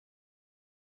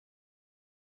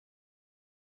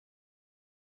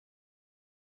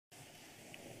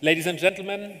Ladies and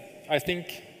gentlemen, I think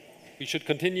we should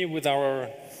continue with our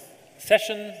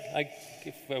session. I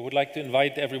would like to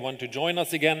invite everyone to join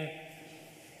us again.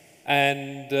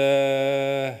 And,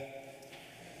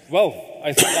 well,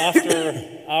 I think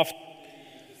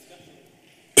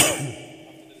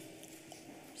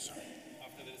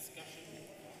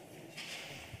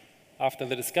after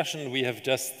the discussion we have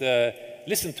just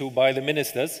listened to by the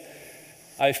ministers,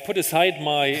 I've put aside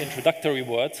my introductory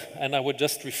words, and I would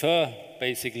just refer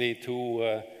basically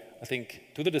to, I think,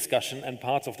 to the discussion and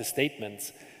parts of the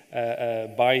statements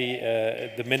by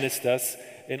the ministers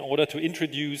in order to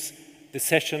introduce the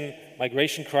session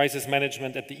Migration Crisis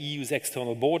Management at the EU's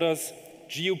External Borders,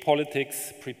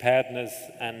 Geopolitics, Preparedness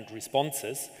and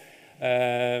Responses.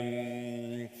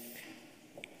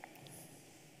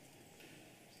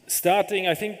 Starting,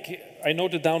 I think I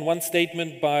noted down one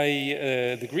statement by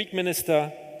the Greek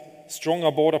minister: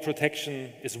 stronger border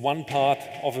protection is one part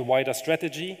of a wider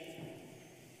strategy.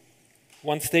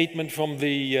 One statement from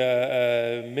the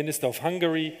Minister of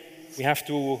Hungary: we have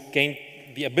to gain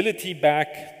the ability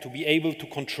back to be able to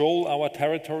control our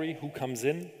territory, who comes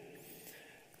in.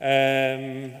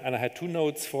 And I had two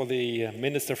notes for the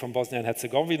Minister from Bosnia and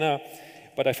Herzegovina,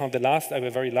 but I found the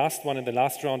very last one in the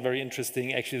last round very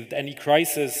interesting, actually, that any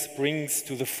crisis brings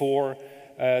to the fore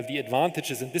the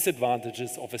advantages and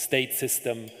disadvantages of a state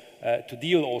system to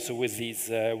deal also with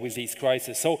these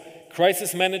crises. So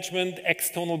crisis management,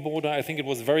 external border, I think it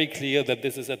was very clear that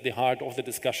this is at the heart of the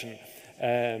discussion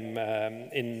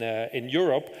in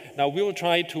Europe. Now we will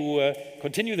try to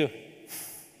continue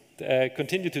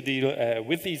to deal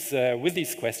with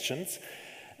these questions.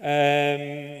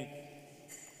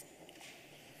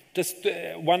 Just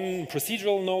one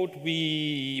procedural note,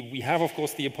 we have, of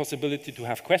course, the possibility to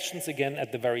have questions again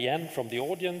at the very end from the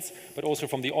audience, but also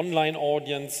from the online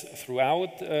audience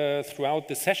throughout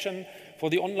the session. For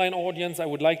the online audience, I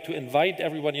would like to invite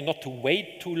everybody not to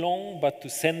wait too long, but to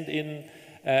send in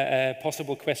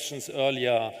possible questions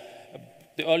earlier.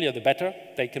 The earlier the better.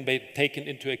 They can be taken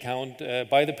into account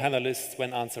by the panelists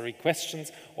when answering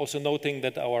questions. Also noting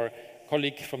that our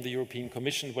colleague from the European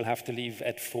Commission will have to leave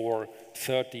at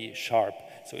 4:30 sharp.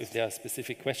 So if there are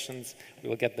specific questions, we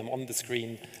will get them on the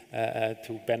screen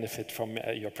to benefit from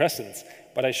your presence.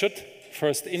 But I should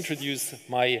first introduce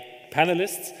my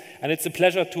panelists, and it's a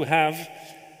pleasure to have,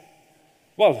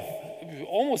 well,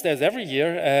 almost as every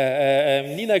year,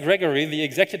 Nina Gregory, the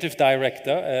Executive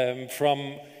Director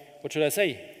from, what should I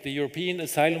say, the European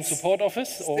Asylum Support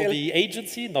Office, or the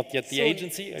agency, not yet the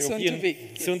agency,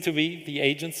 soon to be the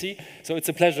agency. So it's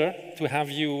a pleasure to have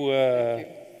you,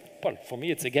 well, for me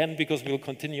it's again, because we'll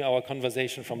continue our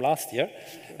conversation from last year.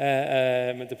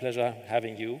 It's a pleasure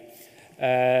having you.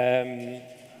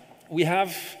 We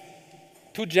have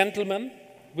two gentlemen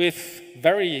with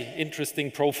very interesting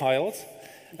profiles,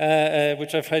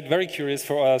 which I find very curious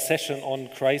for our session on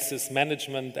crisis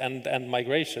management and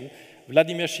migration.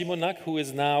 Vladimir Šimonak, who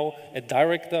is now a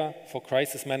director for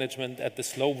crisis management at the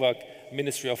Slovak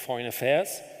Ministry of Foreign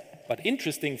Affairs. But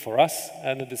interesting for us,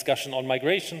 and a discussion on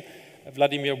migration,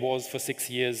 Vladimir was for 6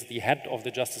 years the head of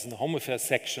the Justice and Home Affairs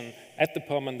section at the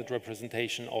permanent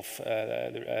representation of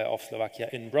Slovakia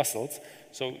in Brussels.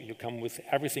 So you come with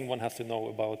everything one has to know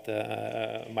about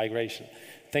migration.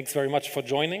 Thanks very much for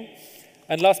joining.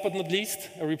 And last but not least,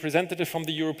 a representative from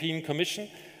the European Commission,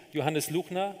 Johannes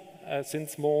Luchner,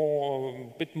 since a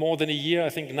bit more than a year, I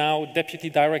think now Deputy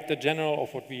Director General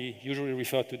of what we usually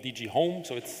refer to DG Home,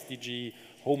 so it's DG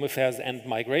Home Affairs and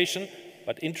Migration,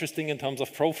 but interesting in terms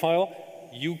of profile.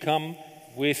 You come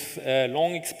with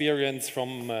long experience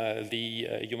from the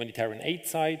humanitarian aid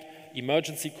side,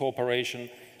 emergency cooperation,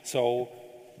 so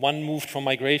one moved from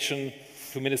migration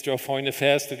to Ministry of Foreign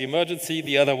Affairs to the emergency,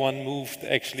 the other one moved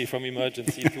actually from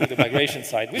emergency to the migration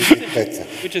side,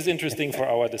 which is interesting for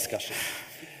our discussion.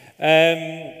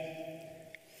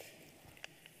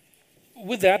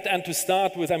 With that, and to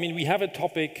start with, I mean, we have a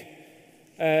topic,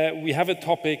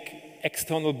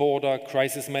 external border,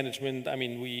 crisis management. I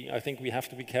mean, I think we have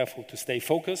to be careful to stay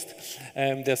focused.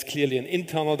 There's clearly an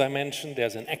internal dimension,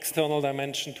 there's an external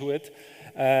dimension to it.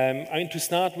 I mean, to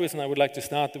start with, and I would like to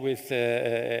start with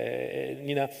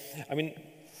Nina, I mean,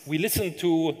 we listened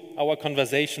to our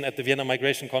conversation at the Vienna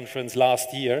Migration Conference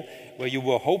last year, where you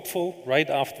were hopeful, right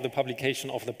after the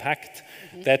publication of the Pact,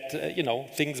 that you know,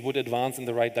 things would advance in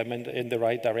the right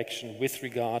direction with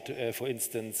regard, for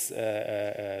instance,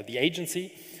 the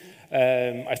agency.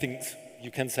 I think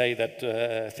you can say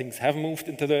that things have moved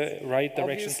into the right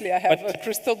direction. Obviously, I have a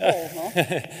crystal ball, no?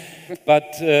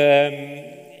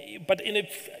 but in a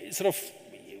sort of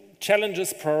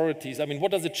challenges, priorities. I mean,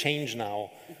 what does it change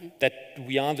now that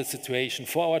we are in the situation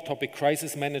for our topic,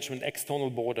 crisis management, external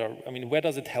border? I mean, where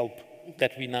does it help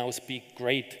that we now speak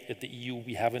great at the EU?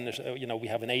 We have an, we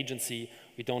have an agency.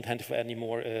 We don't have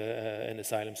anymore an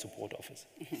asylum support office.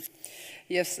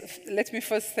 Yes, let me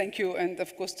first thank you, and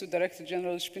of course to Director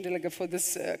General Spindelegger for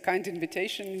this kind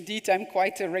invitation. Indeed, I'm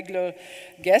quite a regular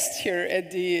guest here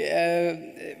at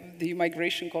the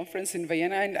Migration Conference in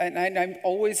Vienna, and I'm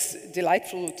always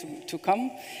delightful to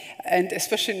come. And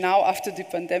especially now after the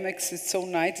pandemics, it's so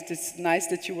nice. It's nice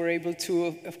that you were able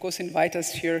to, of course, invite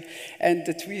us here, and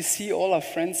that we see all our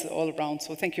friends all around.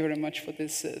 So thank you very much for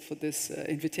this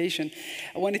invitation.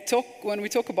 When we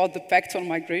talk about the Pact on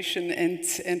Migration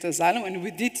and Asylum, and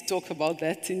we did talk about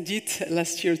that indeed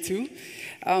last year too.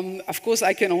 Of course,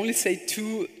 I can only say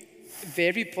two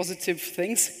very positive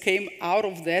things came out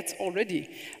of that already.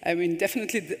 I mean,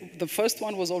 definitely the first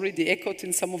one was already echoed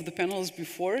in some of the panels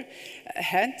before.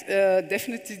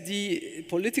 Definitely the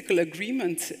political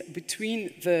agreement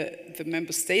between the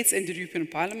member states and the European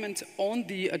Parliament on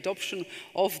the adoption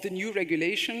of the new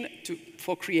regulation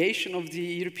for creation of the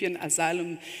European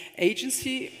Asylum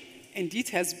Agency indeed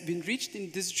has been reached in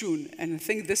this June. And I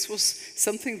think this was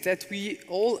something that we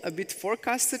all a bit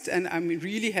forecasted, and I'm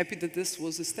really happy that this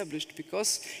was established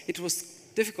because it was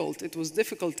difficult. It was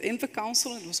difficult in the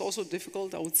Council. It was also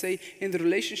difficult, I would say, in the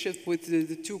relationship with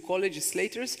the two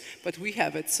co-legislators, but we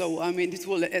have it. So, I mean,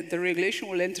 the regulation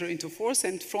will enter into force,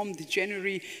 and from the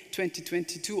January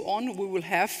 2022 on, we will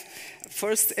have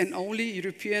first and only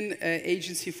European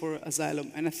Agency for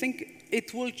Asylum. And I think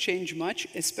it will change much,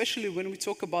 especially when we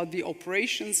talk about the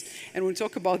operations and when we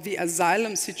talk about the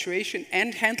asylum situation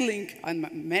and handling and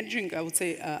managing, I would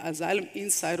say, asylum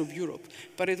inside of Europe.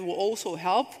 But it will also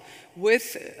help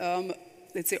with,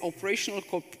 let's say, operational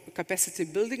capacity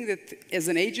building that as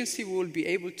an agency we will be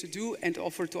able to do and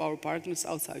offer to our partners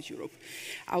outside Europe.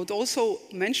 I would also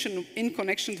mention in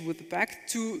connection with the Pact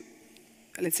two,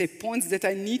 let's say, points that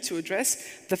I need to address.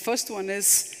 The first one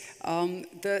is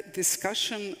the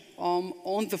discussion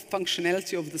on the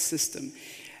functionality of the system.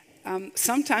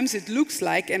 Sometimes it looks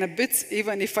like, and a bit,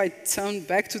 even if I turn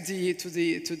back to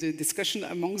the discussion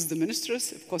amongst the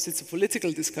ministers, of course it's a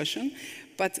political discussion,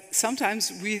 but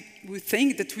sometimes we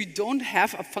think that we don't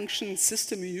have a functioning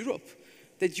system in Europe,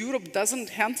 that Europe doesn't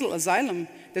handle asylum,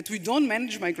 that we don't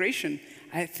manage migration.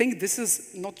 I think this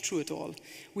is not true at all.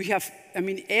 We have, I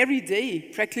mean, every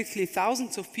day, practically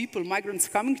thousands of people, migrants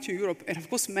coming to Europe, and of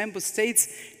course member states,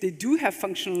 they do have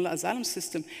functional asylum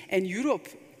system, and Europe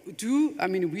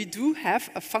we do have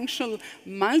a functional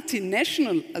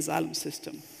multinational asylum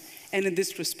system. And in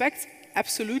this respect,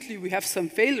 absolutely we have some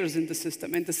failures in the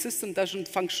system, and the system doesn't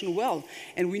function well,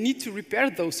 and we need to repair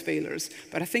those failures.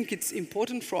 But I think it's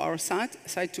important for our side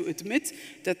to admit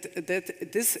that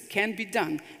this can be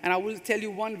done. And I will tell you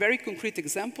one very concrete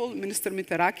example. Minister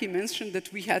Mitaraki mentioned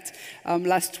that we had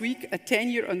last week a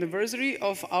 10-year anniversary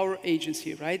of our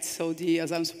agency, right? So the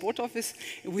Asylum Support Office,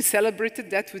 we celebrated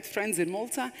that with friends in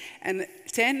Malta, and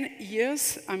 10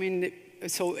 years, I mean,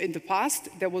 so in the past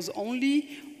there was only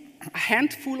a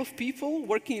handful of people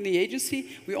working in the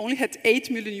agency. We only had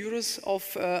 8 million euros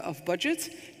of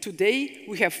budget. Today,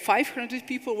 we have 500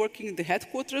 people working in the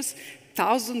headquarters,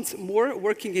 thousands more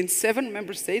working in 7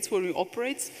 member states where we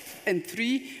operate, and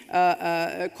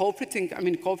 3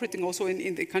 cooperating also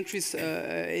in the countries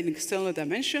in external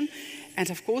dimension. And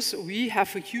of course, we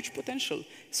have a huge potential.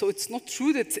 So it's not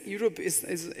true that Europe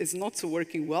is not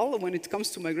working well when it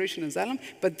comes to migration and asylum,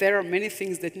 but there are many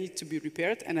things that need to be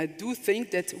repaired. And I do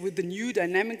think that with the new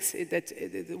dynamics that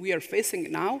we are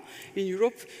facing now in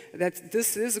Europe, that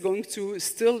this is going to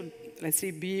still, let's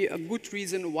say, be a good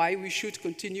reason why we should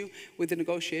continue with the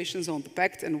negotiations on the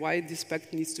Pact and why this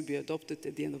Pact needs to be adopted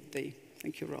at the end of the day.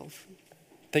 Thank you, Ralph.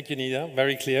 Thank you, Nida.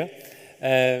 Very clear.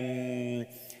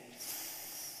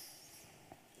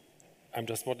 I'm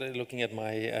just looking at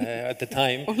my at the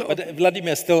time. Oh, no. But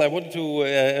Vladimir, still, I wanted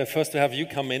to first to have you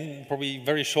come in, probably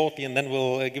very shortly, and then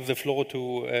we'll give the floor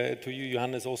to you,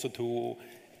 Johannes, also to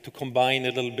combine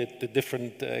a little bit the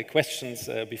different questions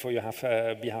before you have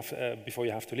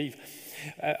to leave.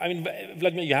 I mean,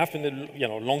 Vladimir, you have been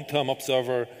a long-term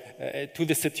observer to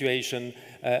the situation.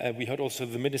 We heard also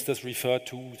the ministers refer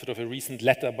to sort of a recent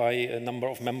letter by a number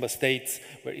of member states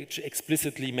where it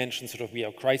explicitly mentions sort of we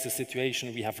have a crisis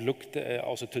situation. We have looked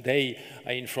also today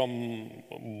from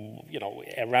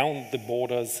around the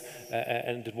borders,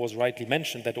 and it was rightly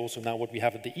mentioned that also now what we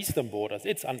have at the eastern borders,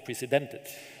 it's unprecedented.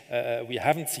 We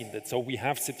haven't seen that. So we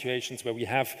have situations where we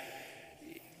have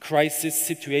crisis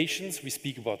situations. We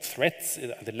speak about threats.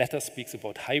 The letter speaks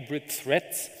about hybrid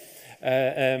threats.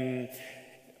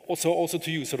 also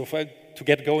to you, sort of to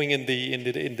get going in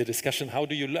the discussion. How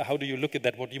do you look at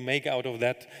that? What do you make out of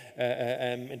that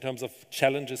in terms of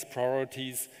challenges,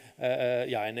 priorities?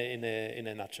 Yeah, in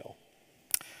a nutshell.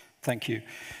 Thank you.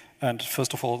 And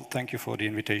first of all, thank you for the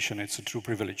invitation. It's a true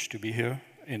privilege to be here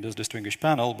in this distinguished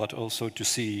panel, but also to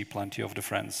see plenty of the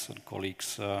friends and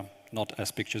colleagues, not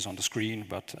as pictures on the screen,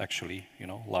 but actually, you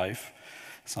know, live.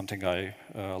 Something I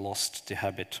lost the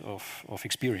habit of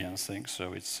experiencing,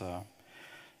 so it's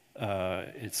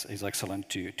excellent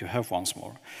to have once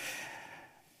more.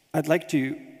 I'd like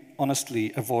to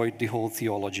honestly avoid the whole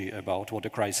theology about what a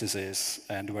crisis is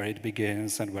and where it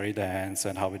begins and where it ends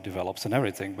and how it develops and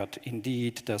everything, but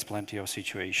indeed there's plenty of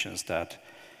situations that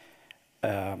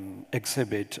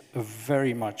exhibit a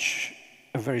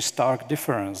very stark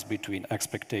difference between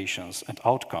expectations and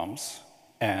outcomes,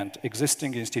 and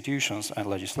existing institutions and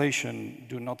legislation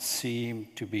do not seem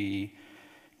to be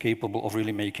capable of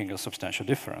really making a substantial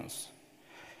difference.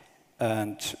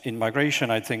 And in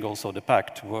migration, I think also the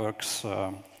Pact works,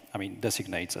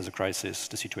 designates as a crisis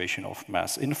the situation of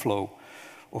mass inflow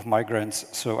of migrants.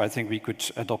 So I think we could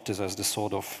adopt this as the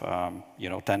sort of,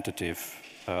 tentative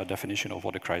definition of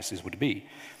what a crisis would be.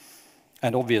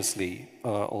 And obviously,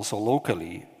 also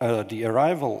locally, the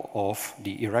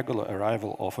irregular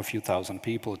arrival of a few thousand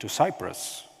people to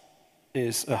Cyprus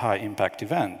is a high-impact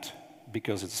event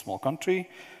because it's a small country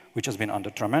which has been under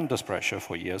tremendous pressure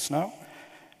for years now.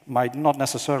 Might not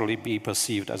necessarily be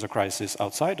perceived as a crisis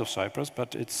outside of Cyprus,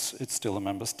 but it's still a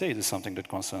member state. It's something that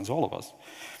concerns all of us.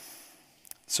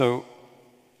 So,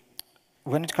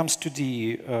 when it comes to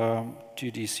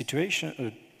the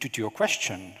situation, to your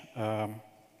question,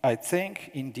 I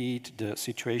think indeed the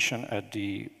situation at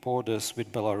the borders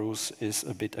with Belarus is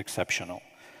a bit exceptional.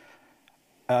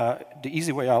 The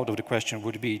easy way out of the question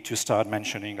would be to start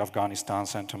mentioning Afghanistan,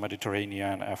 Central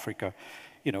Mediterranean, Africa.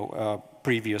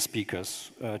 Previous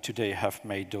speakers today have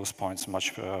made those points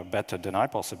much better than I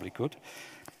possibly could.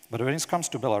 But when it comes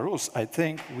to Belarus, I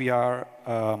think we are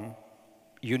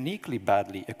uniquely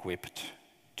badly equipped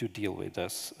to deal with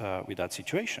that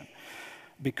situation.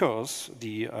 Because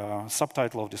the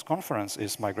subtitle of this conference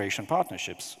is Migration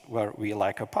Partnerships, where we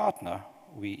lack a partner,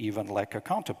 we even lack a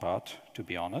counterpart, to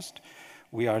be honest.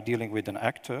 We are dealing with an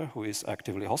actor who is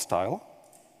actively hostile,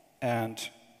 and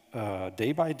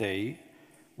day by day,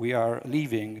 we are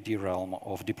leaving the realm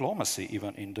of diplomacy,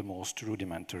 even in the most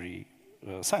rudimentary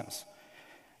sense.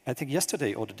 I think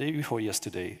yesterday, or the day before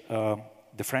yesterday,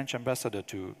 the French ambassador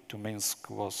to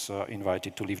Minsk was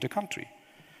invited to leave the country.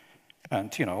 And,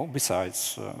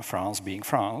 besides France being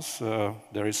France,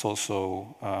 there is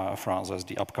also France as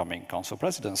the upcoming Council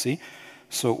presidency.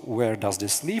 So where does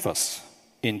this leave us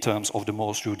in terms of the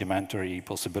most rudimentary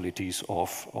possibilities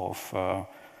of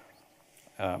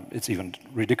it's even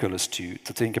ridiculous to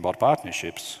think about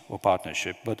partnerships or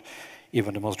partnership, but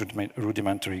even the most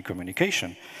rudimentary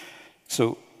communication.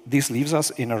 So this leaves us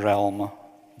in a realm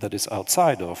that is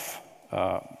outside of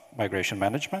migration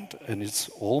management, and it's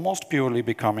almost purely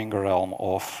becoming a realm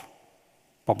of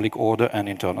public order and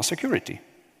internal security,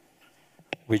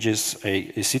 which is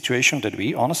a situation that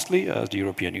we honestly, as the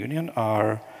European Union,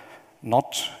 are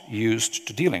not used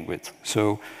to dealing with.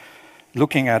 So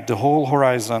looking at the whole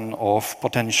horizon of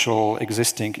potential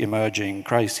existing emerging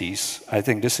crises, I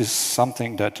think this is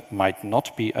something that might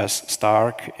not be as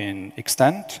stark in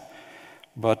extent,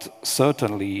 but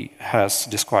certainly has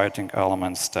disquieting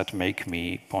elements that make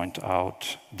me point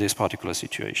out this particular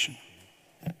situation.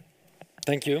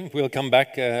 Thank you. We'll come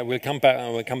back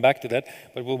to that,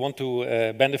 but we'll want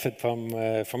to benefit from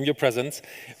your presence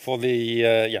for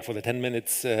the 10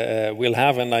 minutes we'll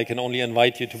have, and I can only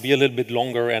invite you to be a little bit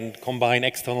longer and combine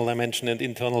external dimension and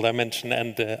internal dimension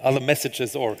and other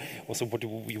messages, or also what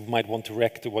you might want to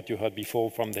react to what you heard before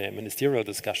from the ministerial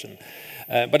discussion.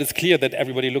 But it's clear that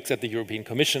everybody looks at the European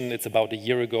Commission. It's about a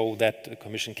year ago that the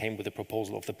Commission came with a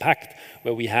proposal of the Pact,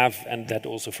 where we have, and that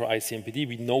also for ICMPD,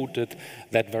 we noted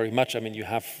that very much. I mean, you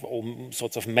have all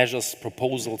sorts of measures,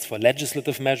 proposals for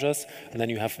legislative measures, and then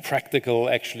you have practical,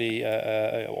 actually,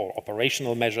 or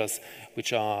operational measures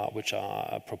which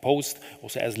are proposed,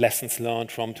 also as lessons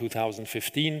learned from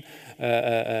 2015,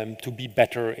 to be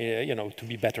better, to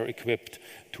be better equipped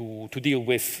to deal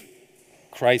with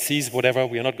crises, whatever.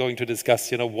 We are not going to discuss,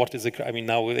 what is a, I mean,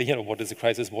 now, what is a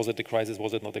crisis? Was it a crisis?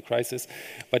 Was it not a crisis?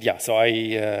 But yeah, so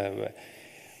I'd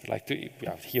like to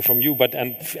hear from you. But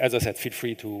and as I said, feel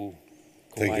free to.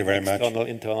 Thank you very much.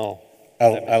 Internal.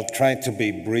 I'll try to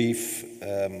be brief.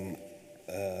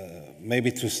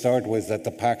 Maybe to start with, that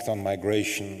the Pact on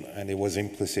Migration, and it was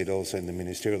implicit also in the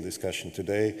ministerial discussion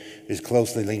today, is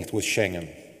closely linked with Schengen.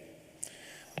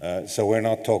 So we're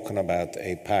not talking about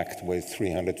a pact with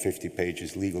 350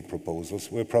 pages legal proposals.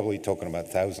 We're probably talking about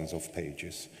thousands of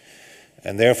pages.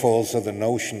 And therefore also the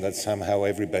notion that somehow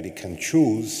everybody can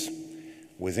choose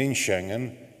within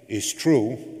Schengen is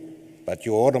true, but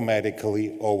you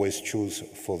automatically always choose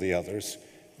for the others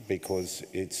because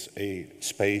it's a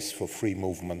space for free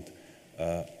movement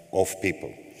of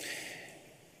people.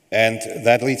 And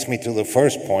that leads me to the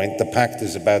first point. The pact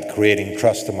is about creating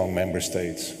trust among member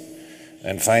states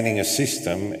and finding a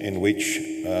system in which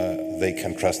they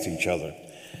can trust each other.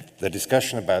 The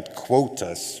discussion about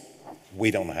quotas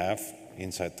we don't have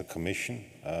inside the Commission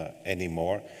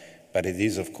anymore, but it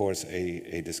is of course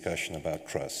a discussion about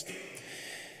trust.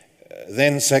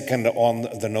 Then second,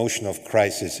 on the notion of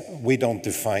crisis, we don't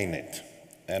define it.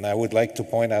 And I would like to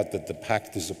point out that the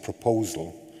pact is a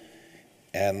proposal,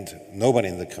 and nobody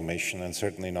in the Commission, and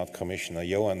certainly not Commissioner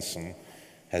Johansson,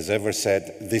 has ever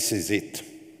said, this is it.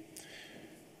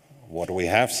 What we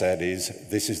have said is,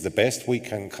 this is the best we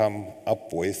can come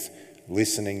up with,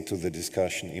 listening to the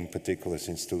discussion in particular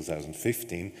since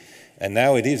 2015, and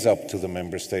now it is up to the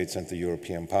Member States and the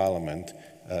European Parliament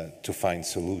to find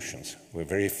solutions. We're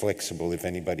very flexible. If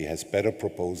anybody has better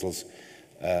proposals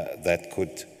that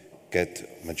could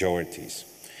get majorities.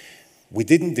 We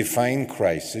didn't define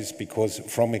crisis because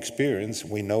from experience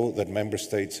we know that Member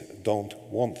States don't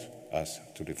want us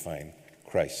to define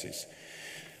crisis.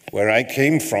 Where I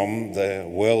came from, the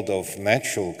world of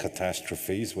natural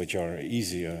catastrophes, which are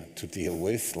easier to deal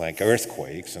with, like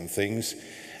earthquakes and things,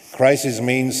 crisis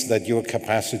means that your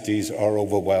capacities are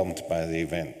overwhelmed by the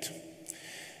event.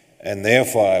 And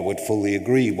therefore, I would fully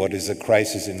agree, what is a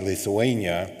crisis in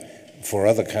Lithuania for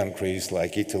other countries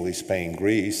like Italy, Spain,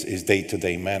 Greece is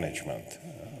day-to-day management.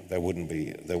 There wouldn't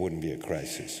be a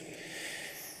crisis.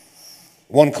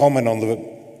 One comment on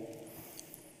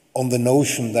the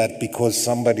notion that because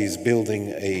somebody's building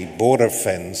a border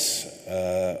fence,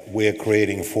 we're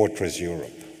creating Fortress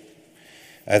Europe.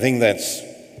 I think that's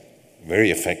very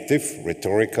effective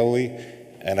rhetorically,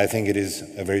 and I think it is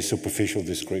a very superficial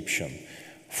description.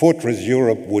 Fortress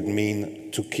Europe would mean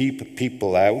to keep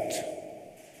people out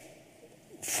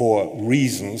for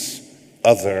reasons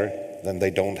other than they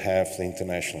don't have the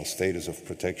international status of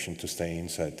protection to stay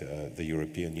inside the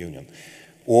European Union,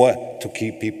 or to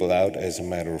keep people out as a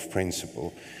matter of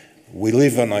principle. We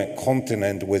live on a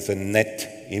continent with a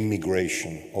net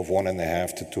immigration of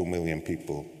 1.5 to 2 million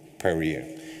people per year.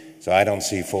 So I don't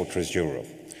see Fortress Europe.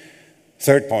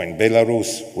 Third point,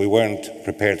 Belarus, we weren't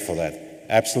prepared for that.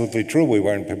 Absolutely true, we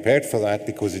weren't prepared for that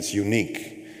because it's unique.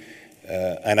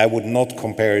 And I would not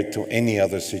compare it to any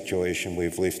other situation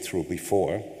we've lived through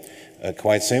before,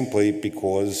 quite simply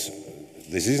because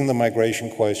this isn't a migration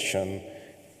question,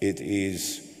 it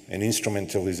is an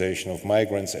instrumentalization of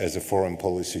migrants as a foreign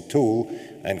policy tool,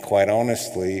 and quite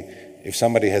honestly, if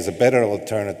somebody has a better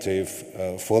alternative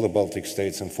for the Baltic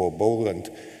states and for Poland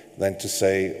than to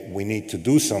say we need to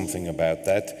do something about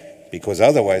that, because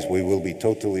otherwise we will be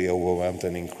totally overwhelmed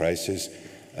and in crisis.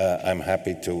 I'm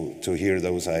happy to hear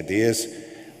those ideas.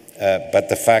 But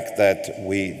the fact that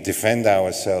we defend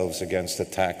ourselves against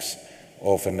attacks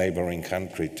of a neighboring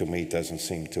country, to me, doesn't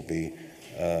seem to be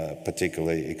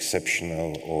particularly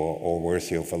exceptional or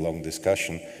worthy of a long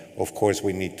discussion. Of course,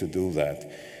 we need to do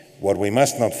that. What we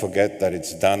must not forget that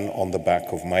it's done on the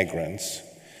back of migrants,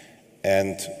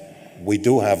 and we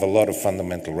do have a lot of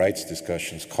fundamental rights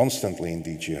discussions constantly in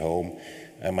DG Home,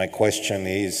 and my question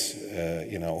is,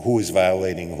 who is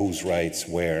violating whose rights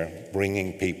where,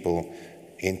 bringing people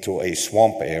into a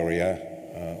swamp area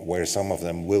where some of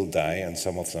them will die and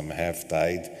some of them have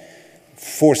died,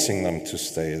 forcing them to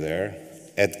stay there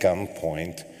at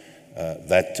gunpoint,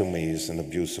 that to me is an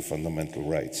abuse of fundamental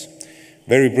rights.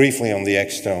 Very briefly on the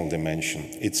external dimension,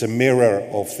 it's a mirror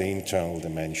of the internal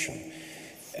dimension.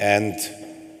 And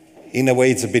in a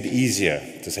way, it's a bit easier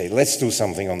to say, let's do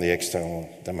something on the external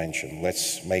dimension.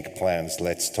 Let's make plans.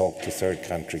 Let's talk to third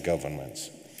country governments.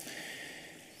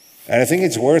 And I think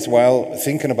it's worthwhile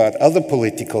thinking about other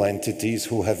political entities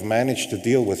who have managed to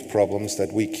deal with problems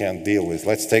that we can't deal with.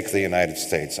 Let's take the United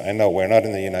States. I know we're not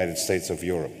in the United States of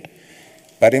Europe.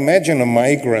 But imagine a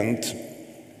migrant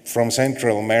from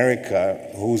Central America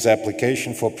whose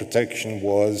application for protection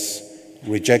was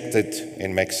rejected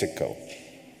in Mexico.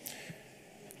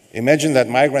 Imagine that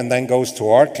migrant then goes to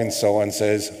Arkansas and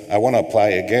says, I want to apply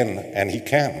again, and he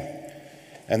can.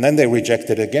 And then they reject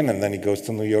it again, and then he goes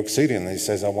to New York City and he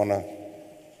says, I want to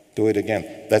do it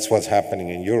again. That's what's happening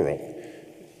in Europe.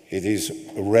 It is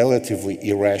a relatively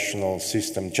irrational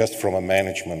system just from a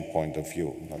management point of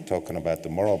view. I'm not talking about the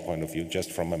moral point of view,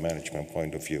 just from a management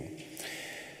point of view.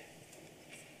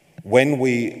 When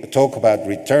we talk about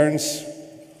returns,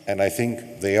 and I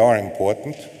think they are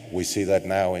important. We see that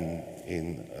now in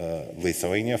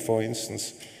Lithuania, for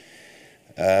instance.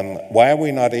 Why are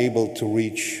we not able to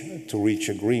reach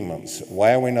agreements?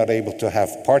 Why are we not able to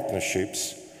have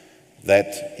partnerships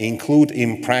that include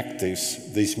in practice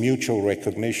this mutual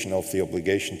recognition of the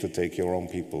obligation to take your own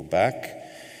people back?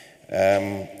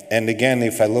 And again,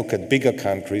 if I look at bigger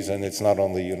countries, and it's not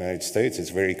only the United States, it's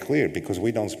very clear, because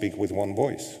we don't speak with one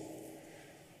voice.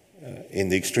 In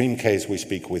the extreme case, we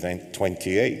speak with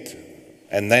 28,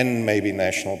 and then maybe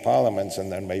national parliaments,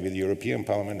 and then maybe the European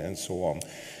Parliament, and so on.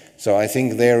 So I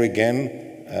think there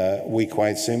again, we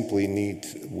quite simply need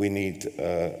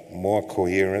more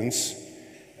coherence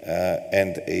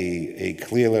and a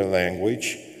clearer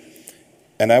language.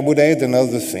 And I would add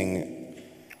another thing.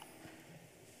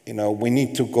 You know, we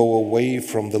need to go away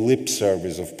from the lip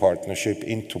service of partnership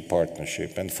into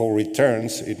partnership. And for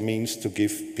returns, it means to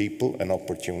give people an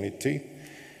opportunity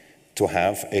to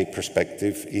have a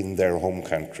perspective in their home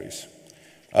countries.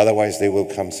 Otherwise, they will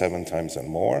come 7 times and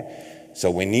more. So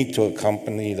we need to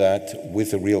accompany that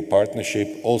with a real partnership,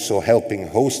 also helping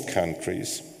host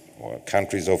countries or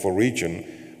countries of origin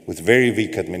with very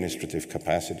weak administrative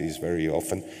capacities very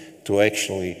often to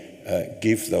actually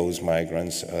give those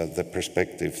migrants the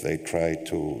perspective they try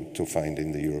to find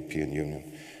in the European Union.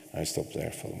 I stop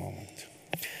there for the moment.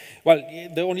 Well,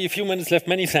 there are only a few minutes left.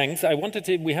 Many thanks.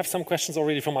 We have some questions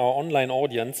already from our online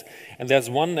audience, and there's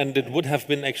one, and it would have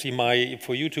been actually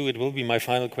for you two, it will be my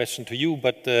final question to you,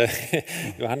 but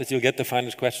Johannes, you'll get the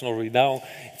final question already now.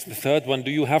 It's the third one.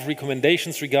 Do you have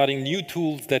recommendations regarding new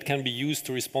tools that can be used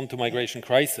to respond to migration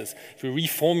crisis? If we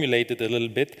reformulate it a little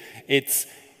bit, it's,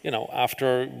 you know,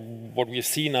 after what we've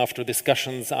seen, after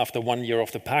discussions, after 1 year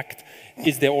of the Pact,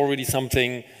 is there already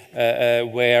something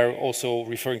where, also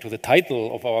referring to the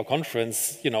title of our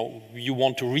conference, you know, you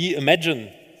want to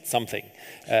reimagine something,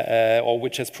 or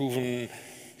which has proven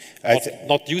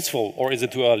not useful, or is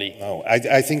it too early? No,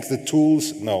 I think the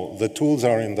tools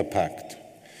are in the Pact.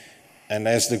 And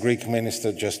as the Greek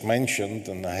minister just mentioned,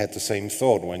 and I had the same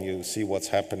thought when you see what's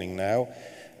happening now,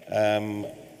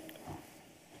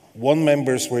 one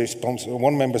member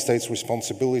state's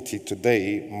responsibility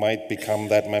today might become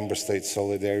that member state's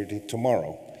solidarity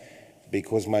tomorrow,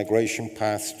 because migration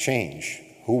paths change.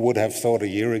 Who would have thought a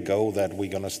year ago that we're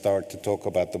going to start to talk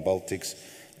about the Baltics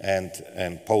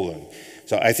and Poland?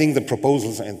 So I think the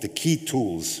proposals and the key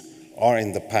tools are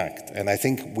in the Pact. And I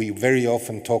think we very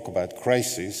often talk about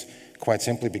crises quite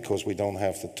simply because we don't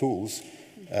have the tools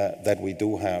that we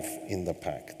do have in the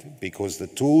Pact. Because the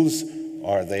tools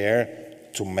are there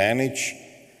to manage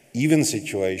even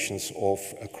situations of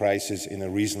a crisis in a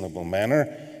reasonable manner.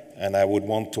 And I would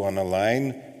want to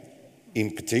underline,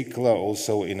 in particular,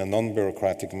 also in a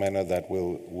non-bureaucratic manner that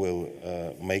will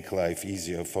make life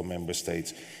easier for member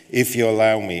states. If you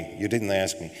allow me, you didn't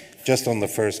ask me, just on the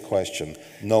first question,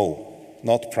 no,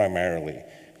 not primarily.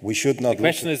 We should not. The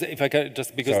question is, if I can,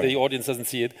 just because the audience doesn't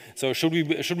see it, so should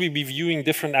we be viewing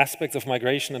different aspects of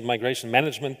migration and migration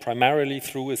management primarily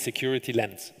through a security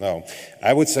lens? No,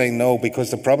 I would say no,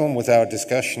 because the problem with our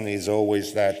discussion is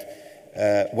always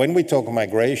that when we talk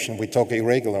migration, we talk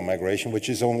irregular migration, which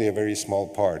is only a very small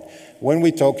part. When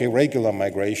we talk irregular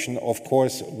migration, of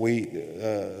course, we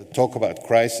talk about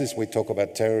crisis, we talk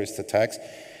about terrorist attacks,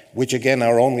 which again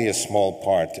are only a small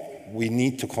part. We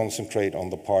need to concentrate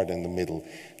on the part in the middle.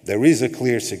 There is a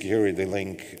clear security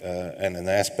link and an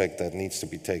aspect that needs to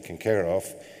be taken care of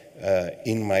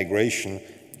in migration,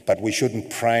 but we shouldn't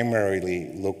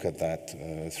primarily look at that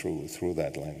through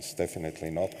that lens. Definitely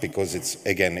not, because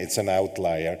it's an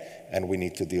outlier, and we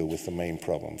need to deal with the main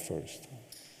problem first.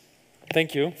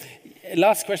 Thank you.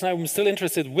 Last question, I'm still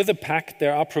interested, with the Pact,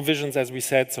 there are provisions, as we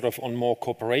said, sort of on more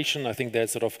cooperation. I think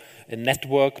there's sort of a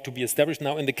network to be established.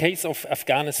 Now, in the case of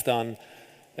Afghanistan,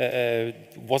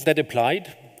 was that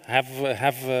applied? Have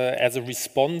as a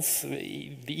response,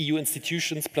 the EU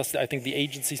institutions, plus I think the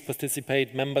agencies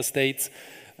participate, member states,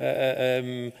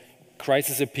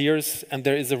 crisis appears, and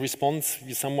there is a response.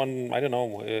 Someone, I don't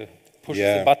know, pushes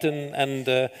a button, and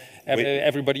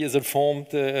everybody is informed.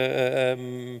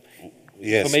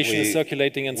 Information is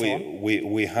circulating and so on?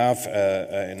 We have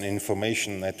an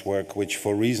information network which,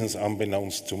 for reasons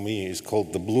unbeknownst to me, is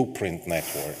called the Blueprint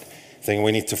Network. I think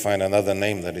we need to find another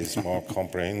name that is more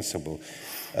comprehensible.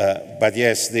 But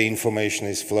yes, the information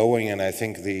is flowing, and I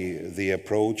think the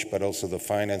approach, but also the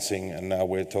financing, and now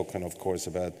we're talking, of course,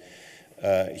 about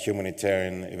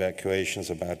humanitarian evacuations,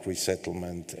 about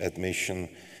resettlement, admission.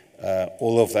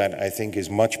 All of that, I think, is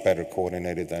much better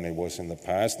coordinated than it was in the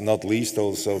past, not least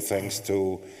also thanks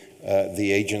to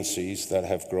the agencies that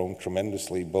have grown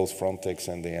tremendously, both Frontex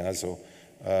and EASO,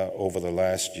 over the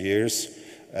last years.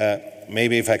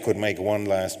 Maybe if I could make one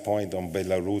last point on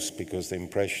Belarus, because the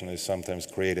impression is sometimes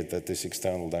created that this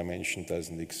external dimension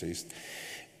doesn't exist.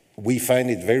 We find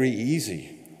it very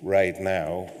easy right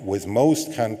now with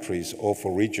most countries of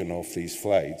origin of these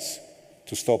flights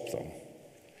to stop them,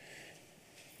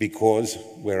 because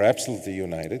we're absolutely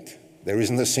united. There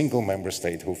isn't a single member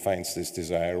state who finds this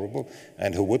desirable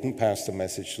and who wouldn't pass the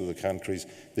message to the countries,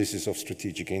 this is of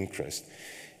strategic interest.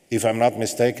 If I'm not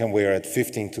mistaken, we're at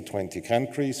 15 to 20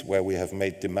 countries where we have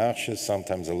made démarches,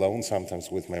 sometimes alone,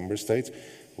 sometimes with member states.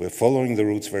 We're following the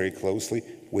routes very closely.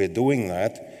 We're doing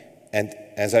that. And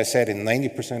as I said, in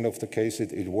 90% of the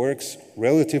cases, it works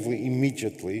relatively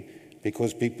immediately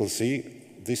because people see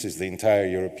this is the entire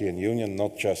European Union,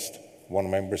 not just one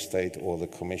member state or the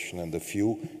Commission and the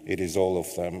few. It is all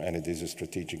of them, and it is a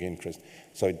strategic interest.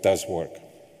 So it does work.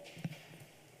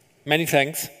 Many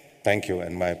thanks. Thank you,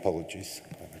 and my apologies.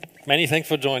 Many thanks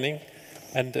for joining,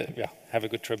 and yeah, have a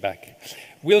good trip back.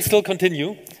 We'll still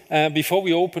continue. Before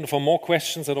we open for more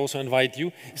questions, I'd also invite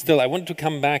you. Still, I want to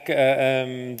come back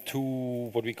to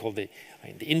what we call the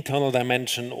internal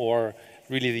dimension, or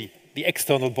really the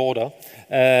external border,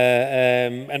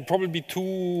 and probably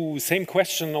same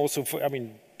question also for,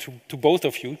 to both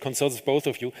of you, concerns both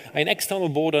of you. An external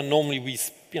border, normally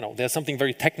there's something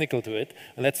very technical to it,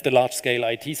 and that's the large-scale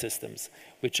IT systems,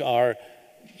 which are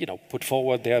put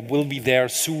forward. There will be there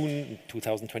soon,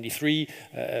 2023,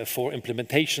 for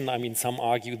implementation. Some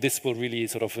argue this will really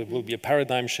will be a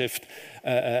paradigm shift,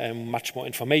 and much more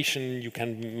information you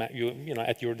can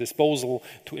at your disposal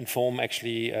to inform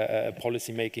actually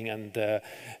policy making and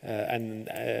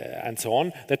so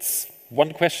on. That's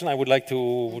one question I would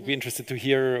be interested to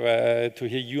hear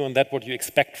you on that, what you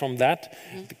expect from that,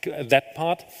 that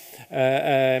part.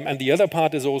 And the other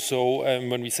part is also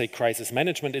when we say crisis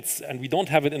management, and we don't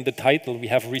have it in the title, we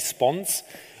have response,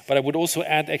 but I would also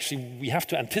add actually we have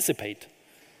to anticipate.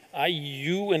 Are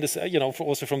you, and this,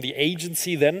 also from the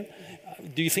agency then,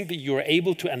 do you think that you're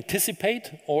able to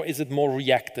anticipate, or is it more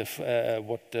reactive,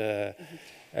 what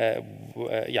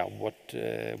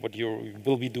you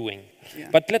will be doing? Yeah.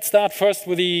 But let's start first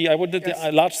with the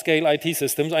large-scale IT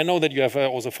systems. I know that you have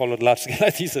also followed large-scale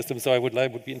IT systems, so I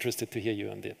would be interested to hear you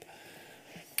on that.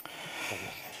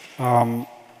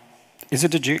 Is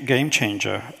it a game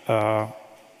changer?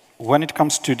 When it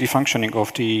comes to the functioning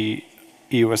of the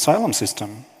EU asylum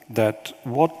system, that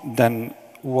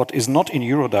what is not in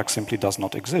Eurodac simply does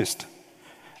not exist.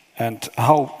 And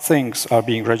how things are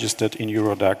being registered in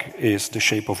Eurodac is the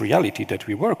shape of reality that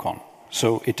we work on.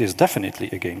 So it is definitely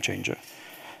a game changer.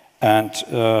 And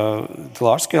the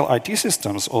large-scale IT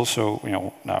systems also,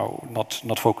 now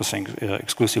not focusing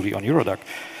exclusively on Eurodac,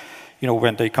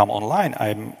 when they come online,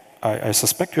 I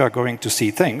suspect we are going to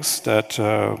see things that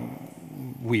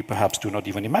we perhaps do not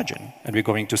even imagine. And we're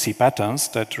going to see patterns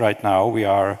that right now we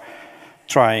are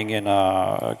trying in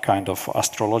a kind of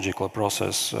astrological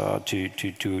process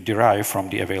to derive from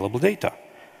the available data.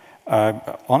 I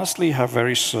honestly have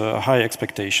very high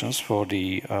expectations for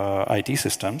the IT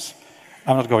systems.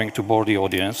 I'm not going to bore the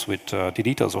audience with the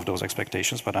details of those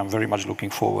expectations, but I'm very much looking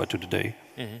forward to the day.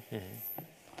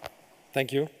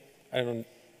 Thank you.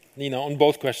 Nina, on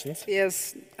both questions.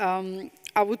 Yes,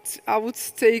 I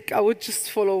would just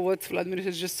follow what Vladimir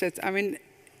has just said.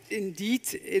 Indeed,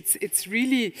 it's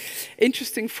really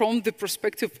interesting from the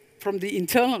perspective, from the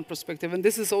internal perspective, and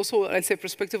this is also, I'd say,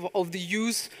 perspective of the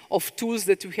use of tools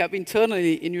that we have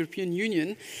internally in European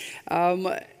Union.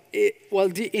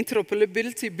 The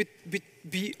interoperability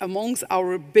be amongst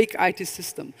our big IT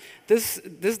system. This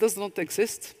does not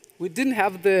exist. We didn't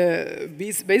have the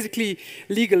basically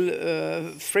legal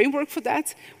framework for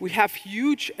that. We have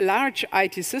huge, large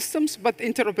IT systems, but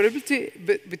interoperability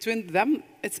between them,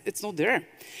 it's not there.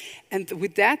 And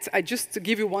with that, to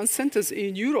give you one sentence,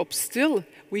 in Europe still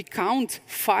we count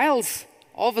files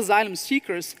of asylum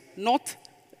seekers, not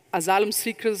asylum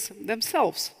seekers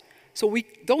themselves. So we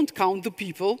don't count the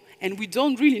people, and we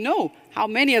don't really know how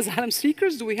many asylum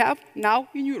seekers do we have now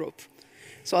in Europe.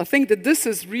 So I think that this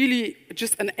is really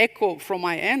just an echo from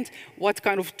my end. What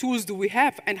kind of tools do we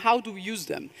have, and how do we use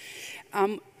them?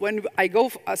 When I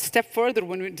go a step further,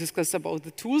 when we discuss about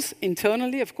the tools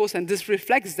internally, of course, and this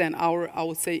reflects then our, I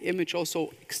would say, image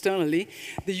also externally,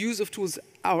 the use of tools,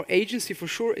 our agency for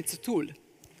sure, it's a tool.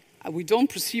 We don't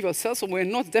perceive ourselves, and we're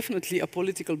not definitely a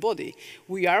political body.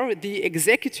 We are the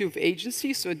executive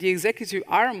agency, so the executive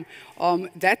arm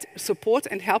that support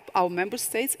and help our member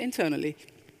states internally.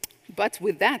 But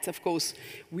with that, of course,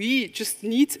 we just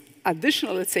need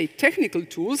additional, let's say, technical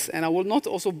tools, and I will not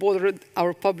also bother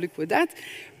our public with that,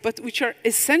 but which are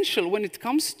essential when it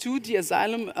comes to the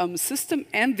asylum system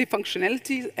and the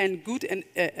functionality and good and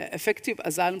effective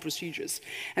asylum procedures.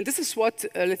 And this is what,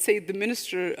 let's say, the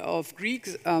Minister of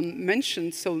Greeks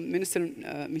mentioned. So Minister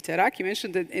Mitaraki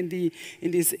mentioned that in the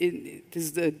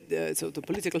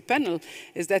political panel,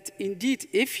 is that indeed,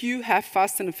 if you have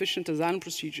fast and efficient asylum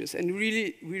procedures, and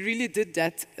we really did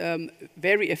that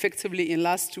very effectively in the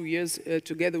last 2 years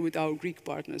together with our Greek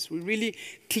partners. We really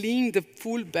cleaned the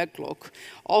full backlog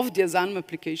of the asylum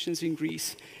applications in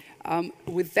Greece.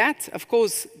 With that, of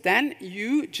course, then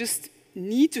you just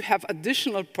need to have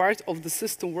additional part of the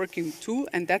system working too,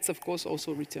 and that's of course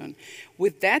also return.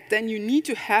 With that, then you need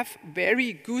to have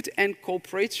very good and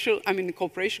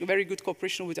very good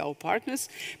cooperation with our partners.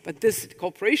 But this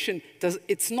cooperation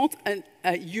it's not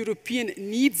a European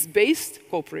needs-based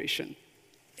cooperation.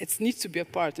 It needs to be a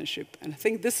partnership, and I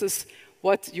think this is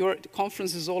what your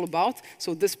conference is all about.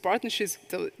 So this partnership,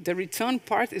 the return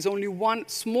part is only one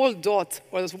small dot,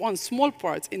 or one small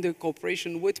part in the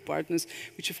cooperation with partners,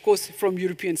 which of course from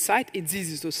European side, it's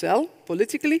easy to sell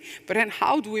politically, but then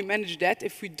how do we manage that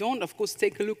if we don't, of course,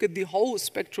 take a look at the whole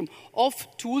spectrum of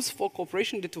tools for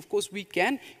cooperation that, of course, we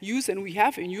can use and we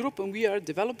have in Europe, and we are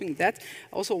developing that.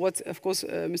 Also what, of course,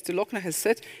 Mr. Lochner has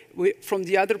said, from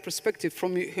the other perspective,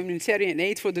 from humanitarian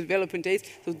aid for development aid,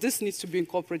 so this needs to be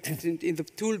incorporated in the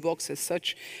toolbox as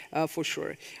such, for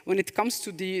sure. When it comes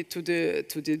to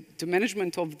the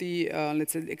management of the,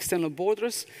 let's say, external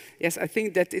borders, yes, I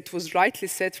think that it was rightly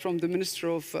said from the Minister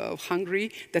of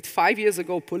Hungary that 5 years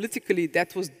ago, politically,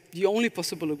 that was the only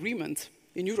possible agreement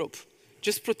in Europe.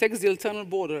 Just protects the internal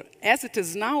border. As it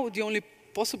is now, the only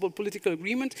possible political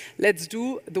agreement, let's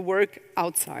do the work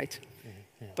outside.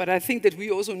 But I think that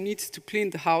we also need to clean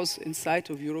the house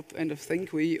inside of Europe, and I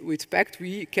think with Pact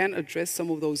we can address some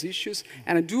of those issues.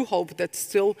 And I do hope that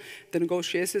still the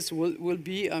negotiations will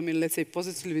be, let's say,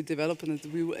 positively developed, and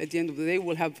that we will, at the end of the day,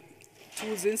 will have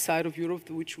tools inside of Europe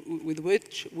with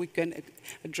which we can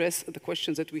address the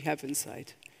questions that we have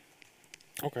inside.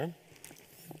 Okay,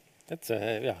 that's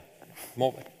yeah,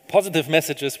 more positive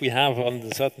messages we have on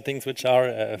the certain things which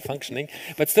are functioning,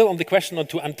 but still on the question on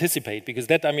to anticipate, because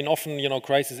that, often,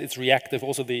 crisis, it's reactive.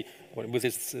 Also with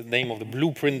its name of the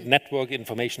blueprint network,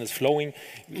 information is flowing.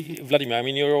 Vladimir,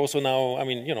 you're also now,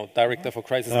 director for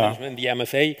crisis management in the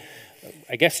MFA.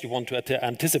 I guess you want to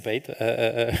anticipate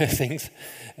things.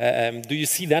 Do you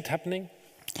see that happening?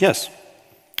 Yes,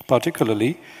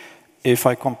 particularly if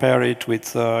I compare it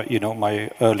with,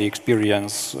 my early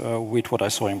experience with what I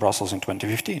saw in Brussels in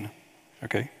 2015,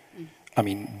 okay?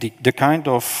 The kind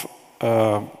of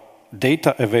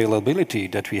data availability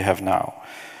that we have now,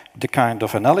 the kind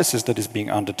of analysis that is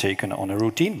being undertaken on a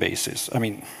routine basis.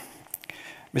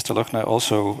 Mr. Lochner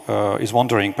also is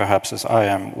wondering, perhaps as I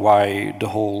am, why the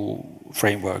whole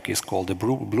framework is called the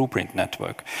Blueprint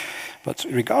Network. But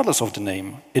regardless of the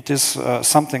name, it is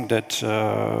something that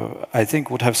I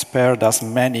think would have spared us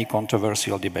many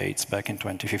controversial debates back in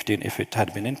 2015 if it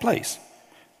had been in place.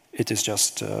 It is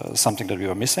just something that we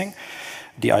were missing.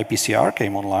 The IPCR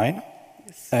came online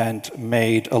and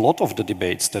made a lot of the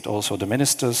debates that also the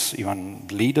ministers, even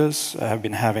leaders, have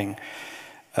been having.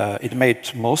 It made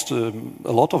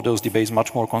a lot of those debates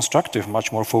much more constructive,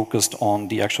 much more focused on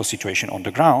the actual situation on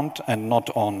the ground and not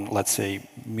on, let's say,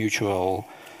 mutual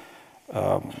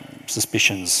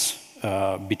suspicions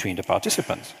between the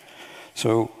participants.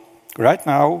 So right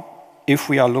now, if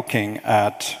we are looking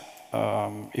at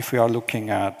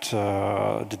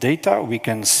the data, we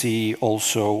can see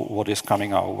also what is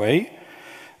coming our way.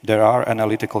 There are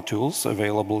analytical tools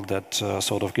available that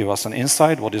sort of give us an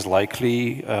insight what is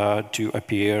likely to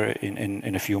appear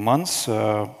in a few months,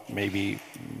 maybe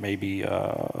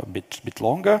a bit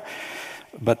longer.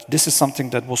 But this is something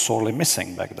that was sorely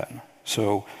missing back then.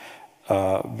 So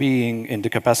being in the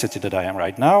capacity that I am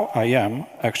right now, I am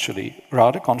actually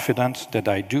rather confident that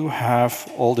I do have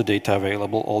all the data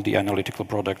available, all the analytical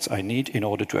products I need in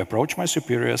order to approach my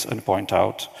superiors and point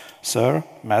out, sir,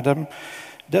 madam,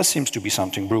 there seems to be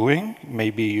something brewing.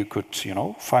 Maybe you could,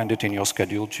 find it in your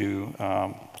schedule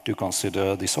to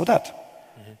consider this or that,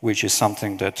 which is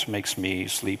something that makes me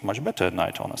sleep much better at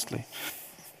night, honestly.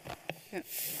 Yeah.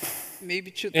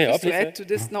 Maybe just to add to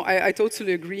this. No, I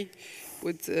totally agree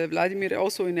with Vladimir.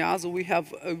 Also in EASO, we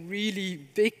have a really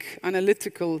big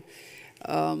analytical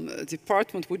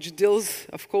department which deals,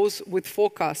 of course, with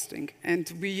forecasting,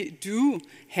 and we do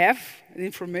have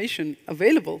information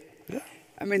available. Yeah.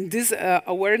 This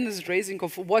awareness raising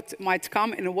of what might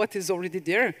come and what is already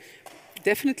there,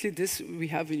 definitely this we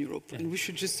have in Europe, and we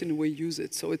should just in a way use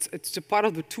it. So it's a part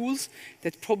of the tools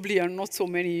that probably are not so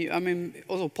many,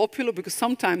 also popular, because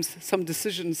sometimes some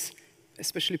decisions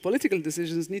especially political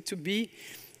decisions, need to be,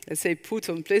 let's say, put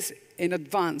in place in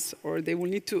advance, or they will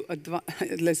need to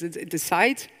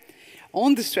decide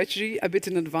on the strategy a bit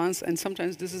in advance, and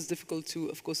sometimes this is difficult to,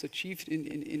 of course, achieve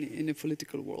in a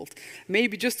political world.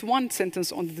 Maybe just one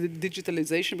sentence on the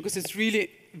digitalization, because it's really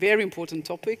a very important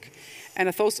topic, and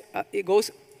I thought it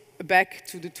goes back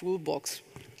to the toolbox.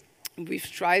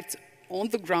 We've tried on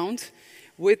the ground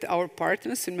with our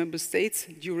partners in member states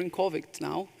during COVID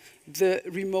now, the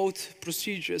remote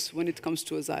procedures when it comes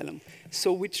to asylum.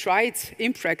 So we tried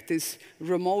in practice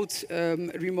remote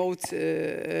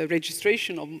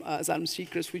registration of asylum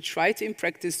seekers. We tried in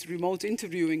practice remote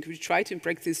interviewing. We tried in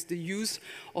practice the use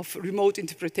of remote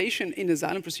interpretation in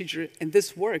asylum procedure, and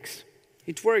this works.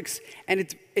 It works, and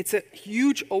it's a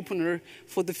huge opener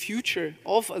for the future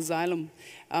of asylum,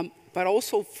 but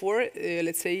also for,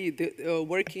 let's say,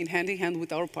 working hand in hand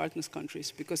with our partners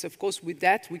countries. Because, of course, with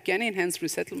that, we can enhance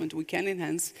resettlement, we can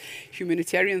enhance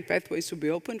humanitarian pathways to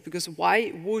be opened, because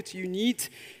why would you need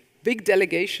big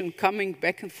delegation coming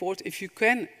back and forth if you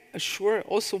can assure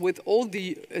also with all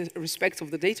the respect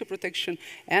of the data protection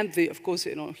and the, of course,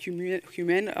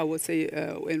 humane, I would say,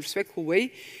 in respectful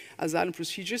way, asylum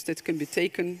procedures that can be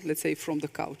taken, let's say, from the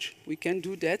couch. We can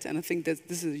do that, and I think that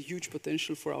this is a huge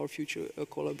potential for our future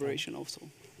collaboration also.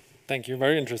 Thank you,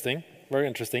 very interesting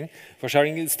for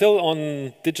sharing. Still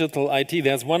on digital IT,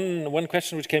 there's one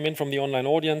question which came in from the online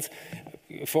audience.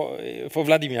 For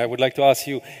Vladimir, I would like to ask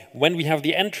you, when we have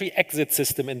the entry-exit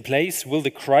system in place, will the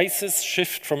crisis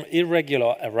shift from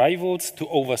irregular arrivals to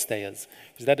overstayers?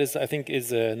 Because that is, I think,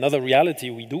 is another reality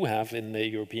we do have in the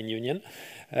European Union.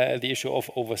 The issue of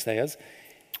overstayers?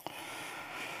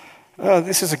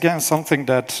 This is again something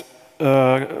that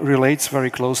relates very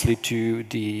closely to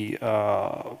the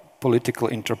political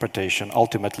interpretation,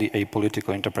 ultimately a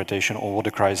political interpretation of what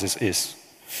the crisis is.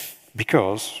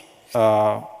 Because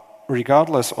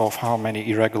regardless of how many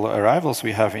irregular arrivals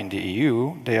we have in the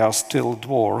EU, they are still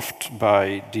dwarfed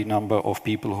by the number of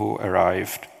people who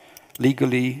arrive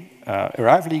legally,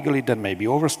 then maybe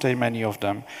overstay, many of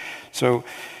them. So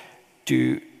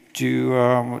to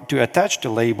attach the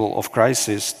label of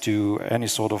crisis to any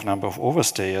sort of number of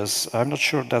overstayers, I'm not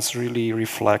sure that really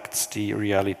reflects the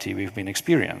reality we've been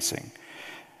experiencing.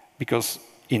 Because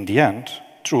in the end,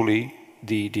 truly,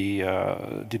 the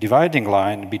dividing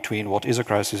line between what is a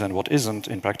crisis and what isn't,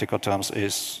 in practical terms,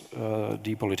 is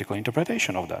the political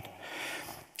interpretation of that.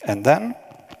 And then,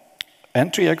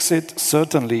 entry-exit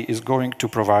certainly is going to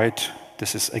provide.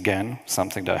 This is, again,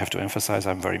 something that I have to emphasize,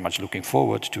 I'm very much looking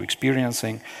forward to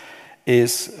experiencing,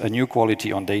 is a new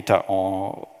quality on data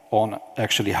on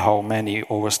actually how many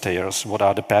overstayers, what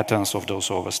are the patterns of those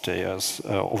overstayers,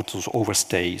 of those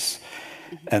overstays.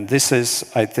 And this is,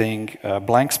 I think, a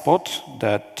blank spot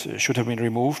that should have been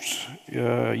removed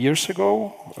years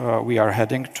ago. We are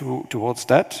heading towards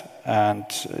that, and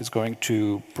it's going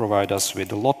to provide us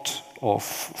with a lot of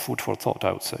food for thought,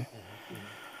 I would say.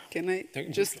 Can I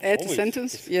just add a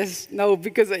sentence? Yes, no,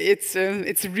 because it's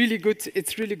a really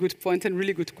good point and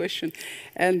really good question.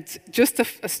 And just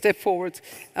a step forward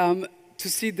to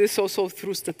see this also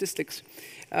through statistics.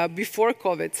 Before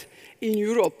COVID, in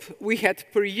Europe, we had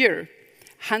per year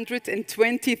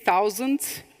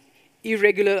 120,000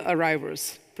 irregular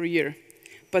arrivals per year.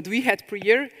 But we had per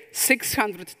year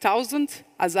 600,000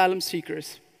 asylum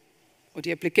seekers, or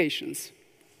the applications.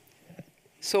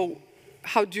 So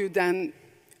how do you then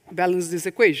balance this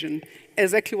equation?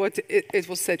 Exactly what it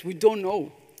was said, we don't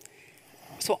know.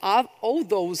 So are all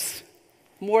those,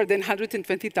 more than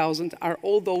 120,000, are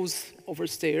all those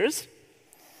overstayers?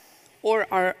 Or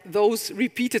are those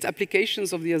repeated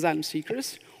applications of the asylum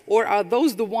seekers? Or are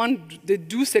those the ones that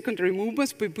do secondary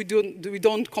movements, but we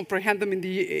don't comprehend them in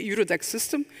the Eurodac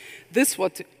system? This is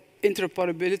what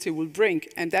interoperability will bring,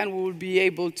 and then we will be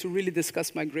able to really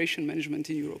discuss migration management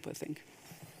in Europe, I think.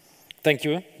 Thank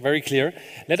you, very clear.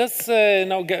 Let us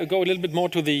now go a little bit more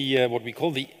to the what we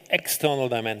call the external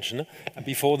dimension,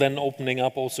 before then opening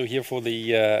up also here for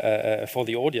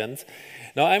the audience.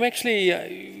 Now, I'm actually,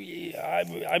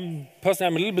 I'm personally,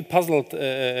 I'm a little bit puzzled,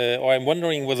 or I'm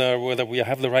wondering whether we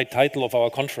have the right title of our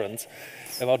conference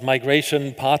about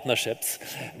migration partnerships.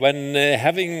 When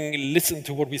having listened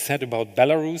to what we said about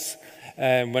Belarus,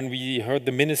 when we heard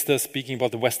the minister speaking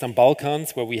about the Western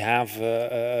Balkans, where we have,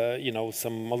 you know,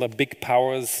 some other big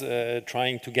powers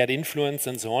trying to get influence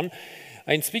and so on.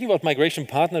 And speaking about migration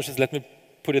partnerships, let me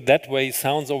put it that way,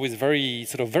 sounds always very,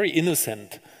 sort of very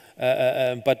innocent.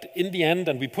 But in the end,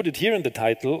 and we put it here in the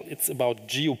title, it's about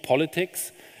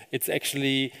geopolitics. It's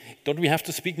actually, don't we have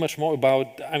to speak much more about,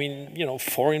 I mean, you know,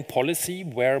 foreign policy,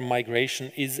 where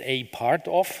migration is a part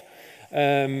of?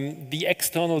 The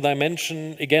external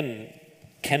dimension, again,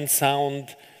 can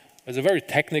sound as a very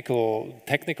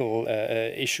technical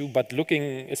issue, but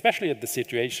looking especially at the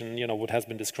situation, what has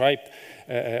been described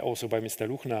also by Mr.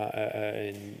 Luchna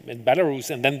in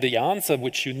Belarus, and then the answer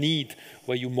which you need,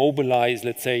 where you mobilize,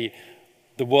 let's say,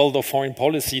 the world of foreign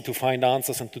policy to find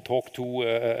answers and to talk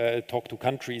to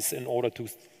countries in order to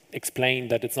explain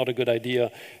that it's not a good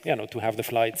idea, to have the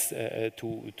flights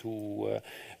to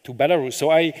Belarus. So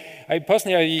I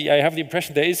personally have the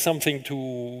impression there is something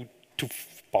to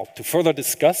further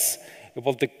discuss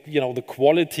about the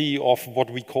quality of what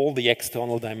we call the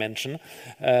external dimension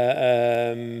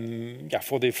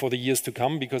for the years to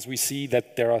come, because we see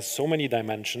that there are so many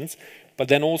dimensions. But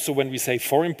then also when we say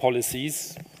foreign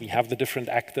policies, we have the different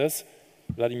actors.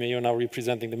 Vladimir, you're now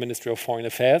representing the Ministry of Foreign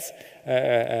Affairs.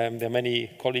 There are many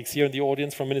colleagues here in the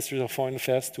audience from Ministry of Foreign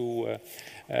Affairs to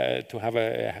have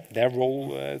their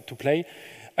role to play.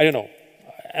 I don't know.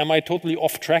 Am I totally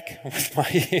off track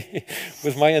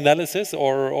with my analysis,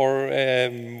 or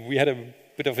we had a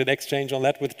bit of an exchange on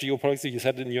that with geopolitics? You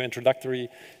said in your introductory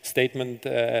statement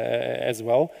as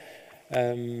well.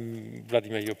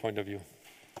 Vladimir, your point of view.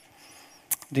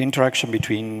 The interaction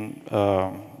between,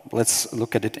 let's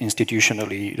look at it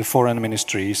institutionally, the foreign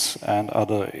ministries and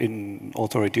other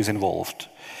authorities involved.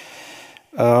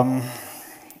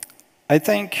 I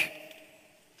think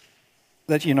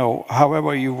that,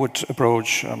 however you would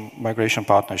approach migration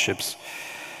partnerships,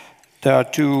 there are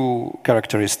two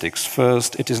characteristics.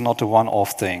 First, it is not a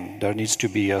one-off thing. There needs to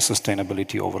be a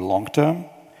sustainability over long term,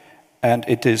 and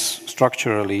it is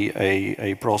structurally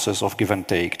a process of give and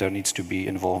take. There needs to be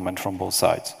involvement from both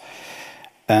sides.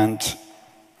 And,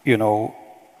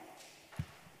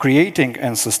 creating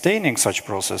and sustaining such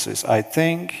processes, I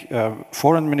think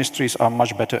foreign ministries are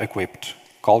much better equipped,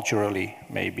 culturally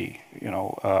maybe,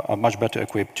 are much better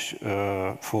equipped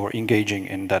for engaging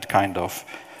in that kind of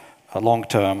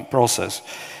long-term process.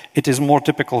 It is more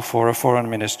typical for a foreign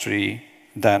ministry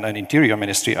than an interior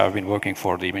ministry. I've been working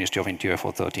for the Ministry of Interior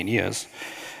for 13 years,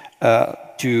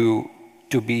 to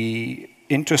be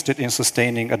interested in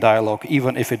sustaining a dialogue,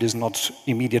 even if it is not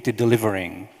immediately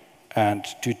delivering, and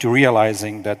to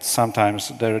realizing that sometimes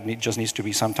there just needs to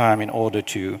be some time in order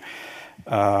to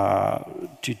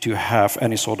have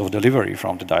any sort of delivery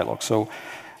from the dialogue. So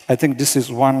I think this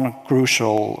is one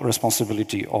crucial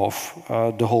responsibility of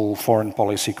the whole foreign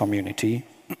policy community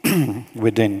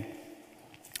within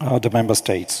the member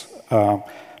states,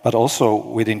 but also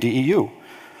within the EU.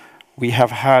 We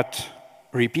have had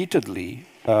repeatedly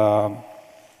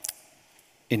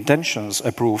intentions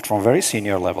approved from very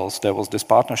senior levels. There was this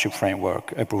partnership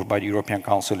framework approved by the European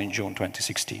Council in June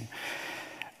 2016.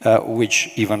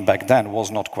 Which even back then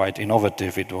was not quite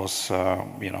innovative. It was,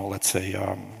 let's say,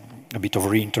 a bit of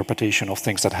reinterpretation of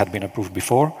things that had been approved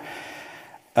before.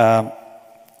 I'm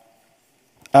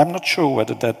not sure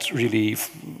whether that really,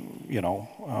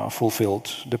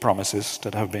 fulfilled the promises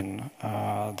that have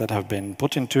been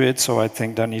put into it. So I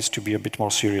think there needs to be a bit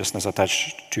more seriousness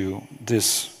attached to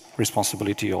this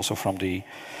responsibility also from the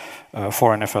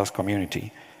foreign affairs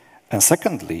community. And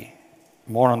secondly,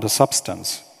 more on the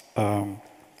substance.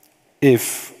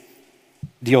 If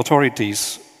the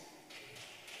authorities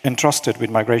entrusted with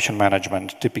migration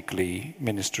management, typically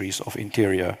ministries of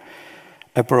interior,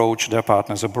 approach their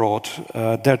partners abroad,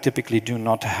 they typically do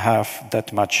not have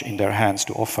that much in their hands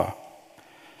to offer.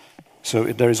 So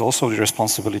there is also the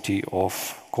responsibility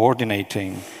of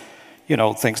coordinating,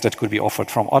 things that could be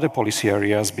offered from other policy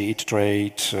areas, be it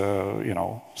trade,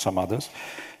 some others,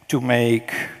 to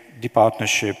make the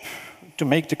partnership, to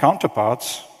make the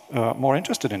counterparts more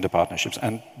interested in the partnerships.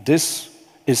 And this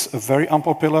is a very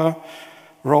unpopular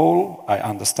role, I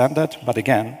understand that, but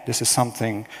again, this is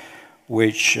something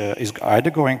which is either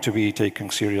going to be taken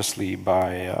seriously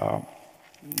by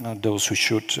those who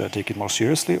should take it more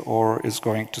seriously, or is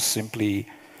going to simply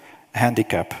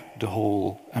handicap the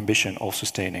whole ambition of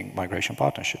sustaining migration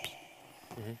partnerships.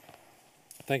 Mm-hmm.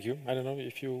 Thank you. I don't know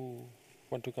if you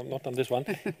want to come, not on this one,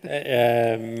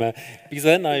 because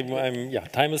then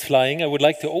time is flying. I would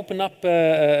like to open up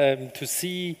to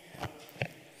see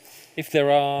if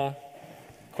there are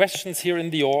questions here in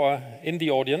the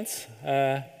audience.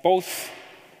 Both,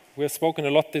 we have spoken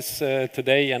a lot this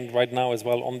today and right now as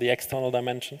well on the external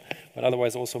dimension, but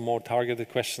otherwise also more targeted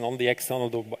question on the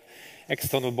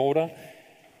external border.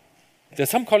 There's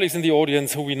some colleagues in the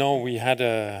audience who we know we had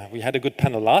a good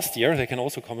panel last year. They can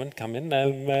also come in.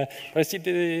 But I see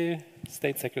the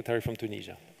State Secretary from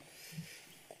Tunisia.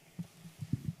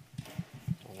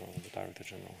 The Director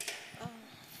General.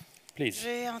 Please. Je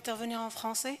vais intervenir en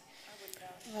français.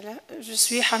 Voilà, je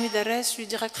suis Hamid Arès, je suis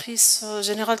directrice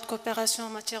générale de coopération en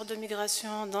matière de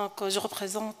migration, donc je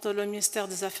représente le ministère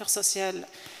des Affaires sociales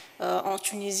en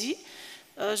Tunisie.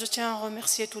 Je tiens à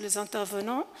remercier tous les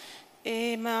intervenants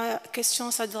et ma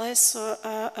question s'adresse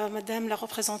à Madame la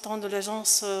représentante de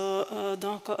l'Agence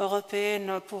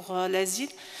européenne pour l'asile.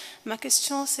 Ma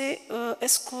question c'est,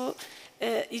 est-ce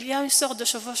qu'il y a une sorte de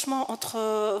chevauchement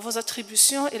entre vos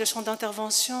attributions et le champ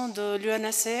d'intervention de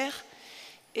l'UNHCR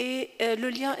et le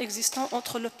lien existant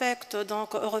entre le pacte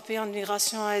donc, européen de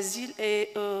migration et asile et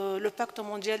le pacte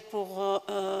mondial pour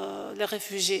les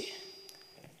réfugiés.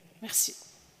 Merci.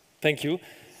 Thank you.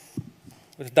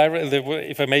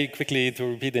 If I may quickly to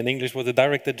repeat in English, was the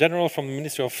Director General from the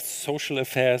Ministry of Social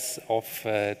Affairs of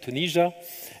Tunisia.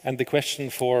 And the question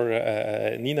for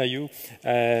Nina, you,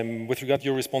 with regard to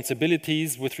your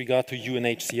responsibilities with regard to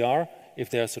UNHCR, if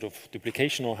there's sort of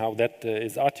duplication or how that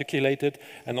is articulated.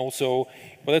 And also,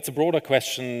 well, that's a broader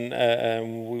question.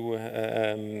 We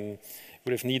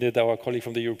would have needed our colleague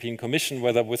from the European Commission,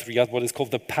 whether with regard to what is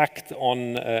called the Pact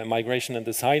on Migration and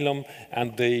Asylum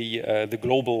and the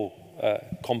global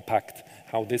compact,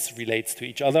 how this relates to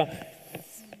each other.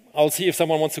 I'll see if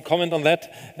someone wants to comment on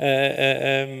that.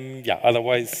 Yeah,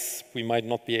 otherwise we might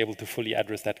not be able to fully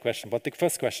address that question. But the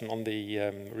first question on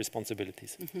the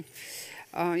responsibilities.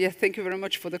 Yeah, thank you very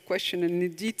much for the question, and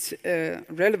indeed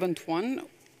relevant one.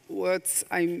 What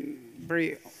I'm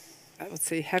very, I would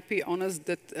say, happy, honored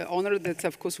that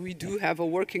of course we do have a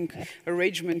working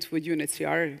arrangement with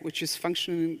UNHCR, which is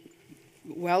functioning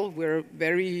well. We're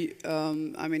very,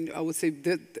 I mean, I would say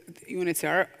that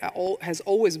UNHCR has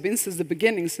always been, since the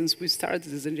beginning, since we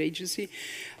started as an agency,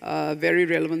 very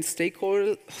relevant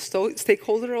stakeholder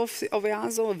of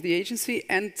EASO, of the agency,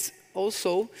 and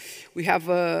also we have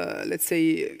a, let's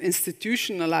say,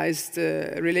 institutionalized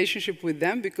relationship with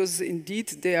them, because indeed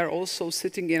they are also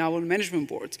sitting in our management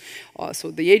board.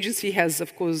 So the agency has,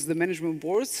 of course, the management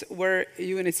boards, where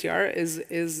UNHCR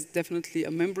is definitely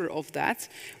a member of that,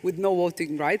 with no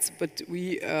voting rights, but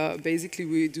we basically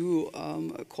we do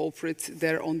cooperate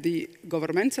there on the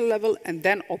governmental level, and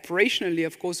then operationally,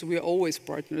 of course, we are always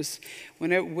partners.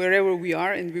 Wherever we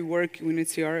are and we work,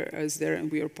 UNHCR is there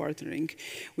and we are partnering.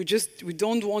 We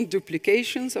don't want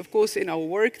duplications, of course, in our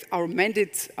work. Our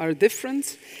mandates are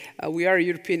different. We are a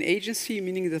European agency,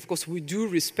 meaning that, of course, we do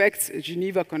respect the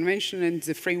Geneva Convention and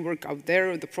the framework out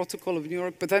there, the Protocol of New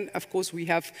York, but then, of course, we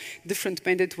have different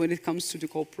mandates when it comes to the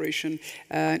cooperation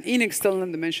in external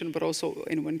dimension, but also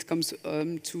when it comes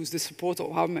to the support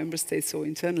of our member states, so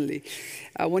internally.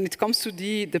 When it comes to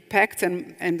the Pact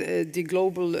and the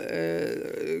global,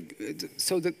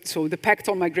 so the Pact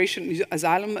on Migration,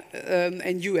 Asylum,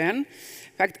 and UN, in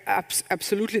fact,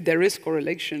 absolutely there is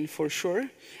correlation for sure.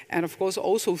 And of course,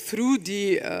 also through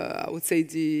the, I would say,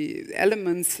 the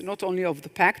elements, not only of the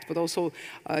Pact, but also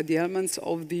the elements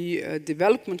of the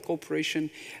development cooperation,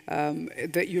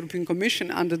 the European Commission,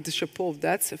 under the chapeau of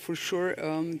that, for sure,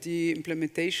 the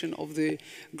implementation of the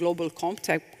global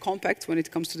compact when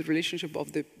it comes to the relationship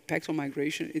of the Pact on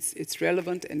Migration, it's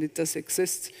relevant and it does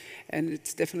exist, and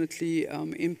it's definitely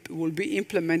will be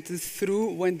implemented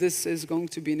through when this is going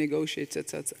to be negotiated,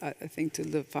 I think, till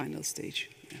the final stage.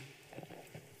 Yeah.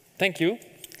 Thank you.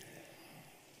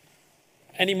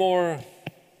 Any more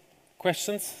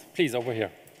questions? Please, over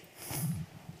here.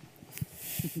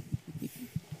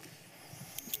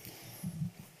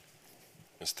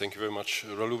 Yes, thank you very much.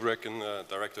 Ralou Brecken,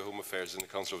 Director of Home Affairs in the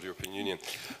Council of the European Union.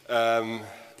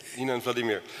 Nina and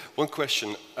Vladimir, one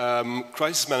question.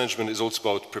 Crisis management is also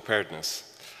about preparedness,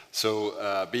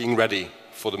 so being ready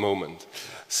for the moment.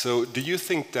 So do you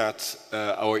think that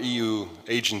our EU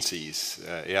agencies,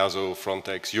 EASO,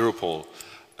 Frontex, Europol,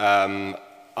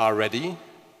 are ready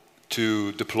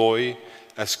to deploy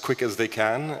as quick as they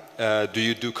can? Do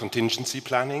you do contingency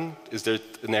planning? Is there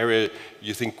an area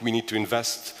you think we need to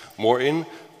invest more in?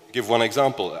 Give one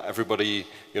example. Everybody,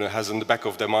 has in the back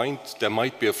of their mind there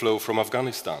might be a flow from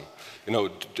Afghanistan.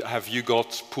 Have you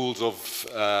got pools of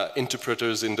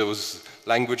interpreters in those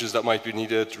languages that might be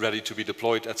needed, ready to be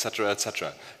deployed, etc.,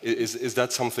 etc.? Is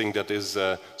that something that is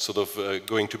sort of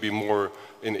going to be more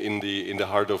in the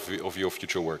heart of your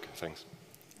future work? Thanks.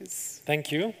 Yes.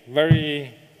 Thank you.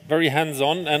 Very, very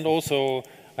hands-on, and also,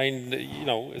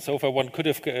 so far one could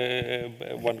have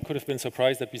been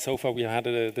surprised that so far we had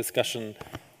a discussion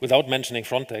without mentioning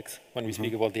Frontex when we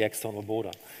speak about the external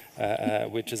border,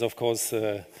 which is of course,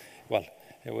 well,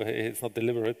 It's not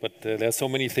deliberate, but there are so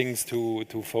many things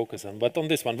to focus on. But on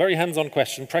this one, very hands-on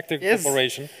question, practical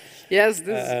preparation. Yes,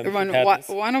 this is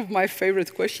one of my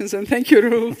favorite questions, and thank you,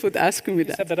 Rahul, for asking me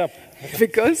that. Set that up.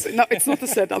 Because, no, it's not a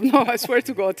setup. No, I swear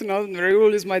to God, no,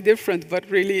 Rahul is my dear friend, but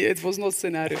really it was not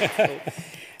scenario. So.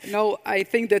 No, I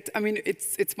think that, I mean,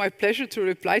 it's my pleasure to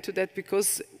reply to that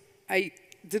because I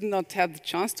did not have the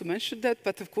chance to mention that,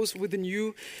 but of course with the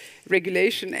new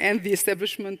regulation and the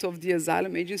establishment of the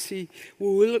Asylum Agency, we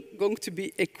will going to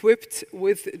be equipped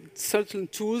with certain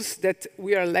tools that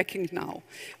we are lacking now.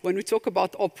 When we talk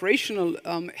about operational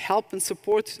help and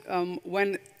support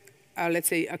when let's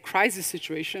say a crisis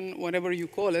situation, whatever you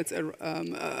call it,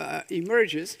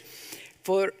 emerges,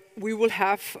 we will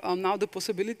have now the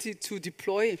possibility to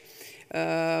deploy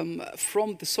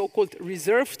from the so-called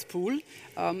reserved pool,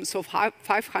 so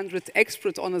 500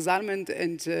 experts on asylum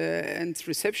and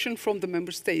reception from the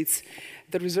member states.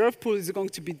 The reserve pool is going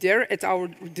to be there at our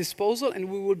disposal, and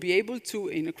we will be able to,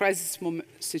 in a crisis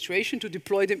situation, to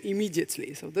deploy them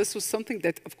immediately. So this was something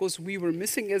that, of course, we were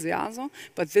missing as EASO,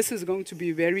 but this is going to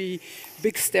be a very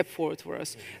big step forward for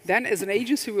us. Then, as an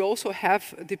agency, we also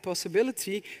have the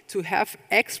possibility to have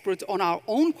experts on our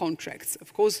own contracts.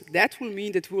 Of course, that will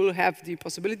mean that we will have the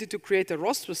possibility to create a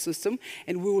roster system,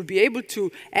 and we will be able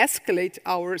to escalate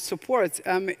our support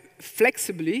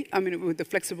flexibly, I mean, with a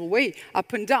flexible way,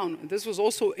 up and down. This was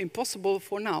also impossible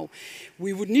for now.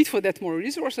 We would need for that more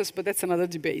resources, but that's another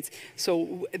debate.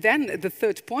 So then the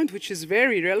third point, which is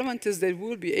very relevant, is that we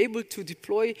will be able to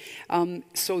deploy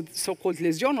so-called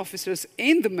liaison officers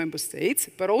in the member states,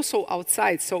 but also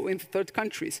outside, so in the third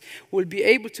countries. We'll be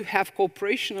able to have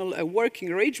cooperational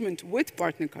working arrangement with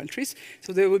partner countries.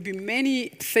 So there will be many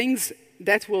things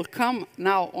that will come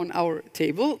now on our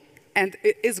table, and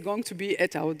it is going to be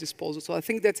at our disposal. So I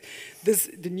think that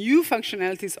the new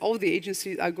functionalities of the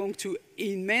agency are going to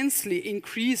immensely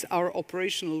increase our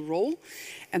operational role.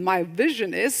 And my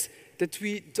vision is that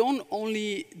we don't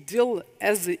only deal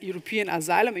as the European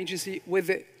Asylum Agency with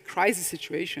a crisis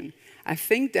situation. I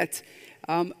think that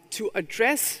to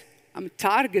address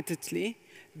targetedly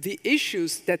the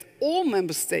issues that all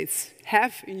member states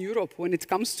have in Europe when it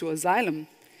comes to asylum,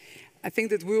 I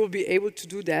think that we will be able to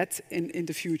do that in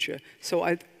the future. So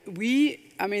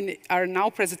we are now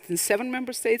present in 7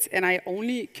 member states, and I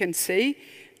only can say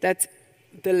that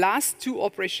the last 2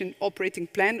 operating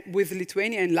plan with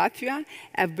Lithuania and Latvia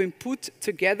have been put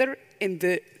together in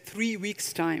the 3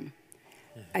 weeks' time.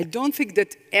 I don't think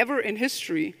that ever in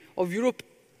history of Europe,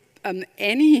 and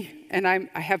I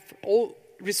have all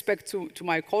respect to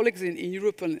my colleagues in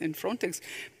Europe and in Frontex,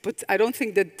 but I don't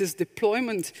think that this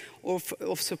deployment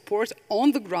of support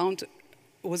on the ground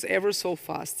was ever so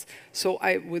fast. So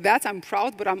with that, I'm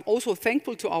proud, but I'm also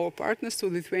thankful to our partners, to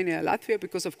Lithuania and Latvia,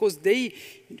 because of course we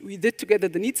did together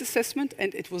the needs assessment,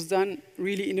 and it was done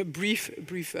really in a brief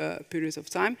period of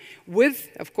time, with,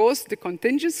 of course, the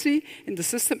contingency in the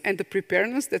system and the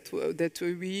preparedness that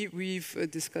we've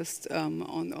discussed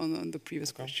on the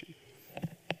previous question.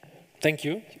 Thank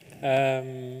you.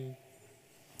 Any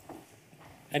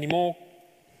more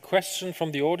questions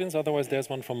from the audience? Otherwise, there's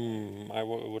one from I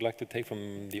would like to take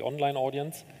from the online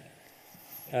audience.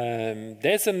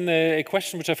 There's a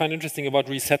question which I find interesting about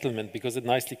resettlement, because it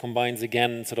nicely combines,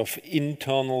 again, sort of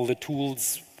the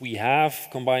tools we have,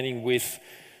 combining with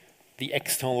the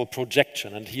external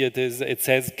projection. And here it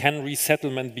says, can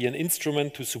resettlement be an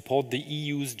instrument to support the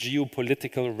EU's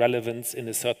geopolitical relevance in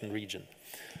a certain region?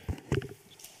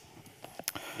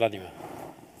 Vladimir.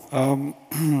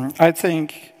 I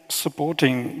think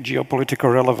supporting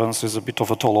geopolitical relevance is a bit of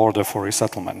a tall order for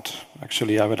resettlement.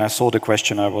 Actually, when I saw the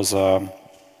question, I was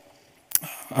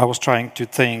trying to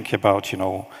think about,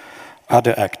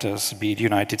 other actors, be it the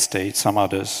United States, some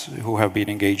others who have been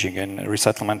engaging in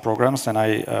resettlement programs, and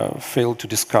I failed to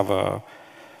discover,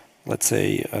 let's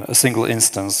say, a single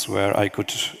instance where I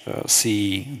could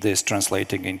see this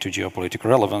translating into geopolitical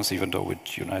relevance, even though with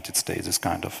the United States it's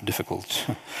kind of difficult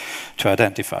to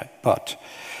identify. But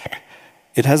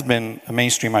it has been a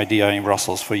mainstream idea in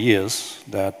Brussels for years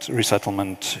that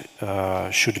resettlement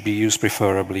should be used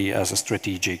preferably as a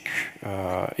strategic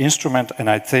instrument, and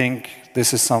I think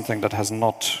this is something that has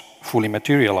not fully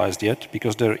materialized yet,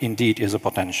 because there indeed is a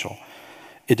potential.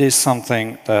 It is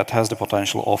something that has the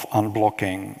potential of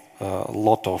unblocking a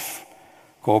lot of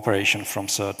cooperation from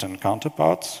certain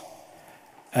counterparts,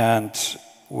 and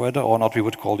whether or not we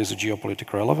would call this a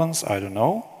geopolitical relevance, I don't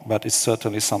know, but it's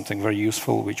certainly something very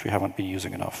useful which we haven't been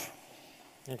using enough.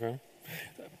 Okay.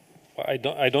 I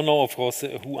don't know, of course,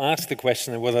 who asked the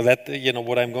question and whether that,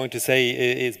 what I'm going to say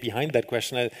is behind that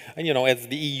question. And, as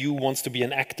the EU wants to be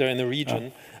an actor in the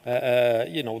region,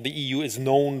 the EU is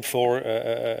known for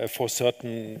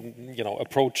certain,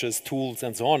 approaches, tools,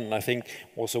 and so on. And I think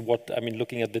also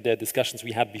looking at the discussions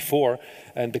we had before,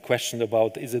 and the question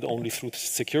about is it only through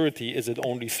security, is it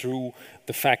only through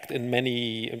the fact in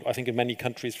many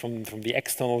countries from the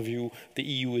external view, the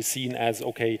EU is seen as,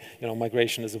 okay,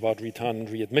 migration is about return and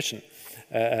readmission.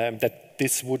 That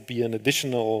this would be an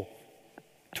additional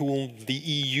tool the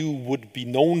EU would be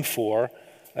known for.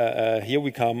 Here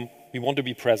we come, we want to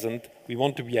be present, we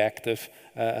want to be active,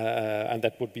 and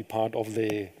that would be part of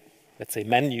the, let's say,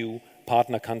 menu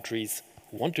partner countries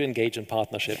who want to engage in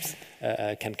partnerships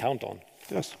can count on.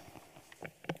 Yes.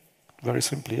 Very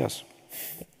simply, yes.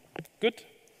 Good.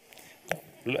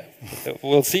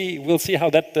 We'll see how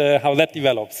that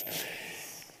develops.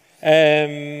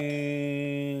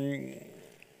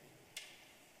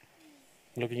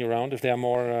 Looking around if there are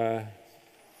more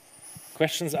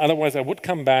questions. Otherwise, I would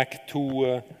come back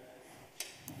to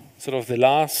sort of the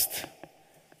last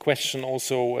question.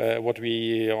 Also,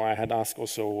 I had asked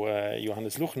also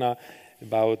Johannes Luchner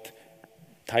about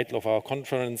title of our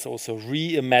conference. Also,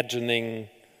 reimagining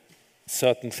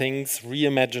certain things,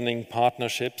 reimagining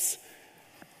partnerships,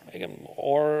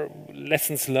 or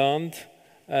lessons learned.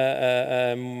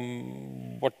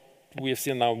 What we have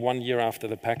seen now 1 year after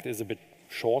the Pact is a bit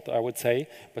short, I would say,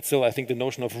 but still I think the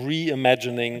notion of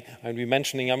reimagining and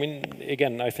rementioning,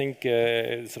 again, I think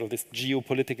sort of this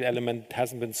geopolitical element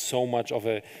hasn't been so much of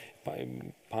a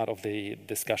part of the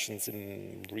discussions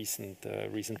in recent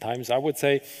times, I would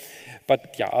say.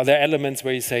 But yeah, are there elements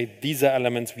where you say these are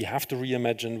elements we have to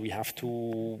reimagine, we have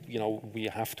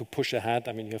to push ahead?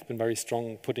 You have been very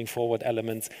strong putting forward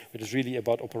elements which is really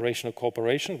about operational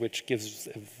cooperation, which gives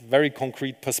a very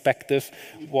concrete perspective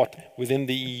what within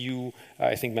the EU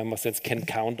I think member states can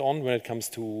count on when it comes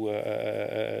to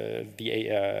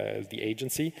the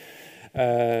agency.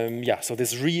 So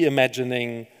this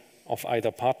reimagining of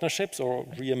either partnerships or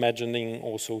reimagining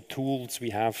also tools we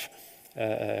have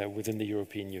within the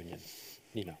European Union.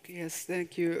 Nina. Yes,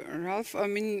 thank you, Ralph.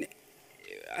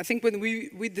 I think when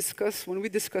we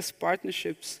discuss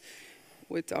partnerships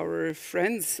with our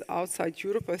friends outside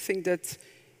Europe, I think that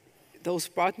those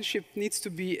partnerships needs to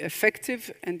be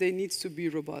effective and they need to be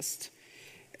robust.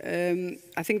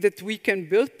 I think that we can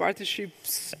build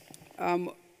partnerships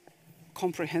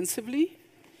comprehensively.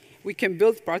 We can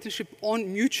build partnership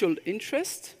on mutual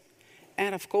interest,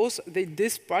 and of course,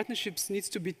 these partnerships needs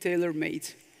to be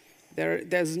tailor-made.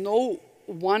 There's no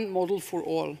one model for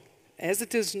all, as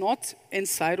it is not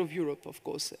inside of Europe, of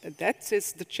course. That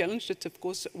is the challenge that, of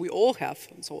course, we all have.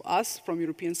 So us from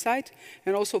European side,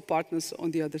 and also partners on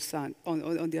the other side,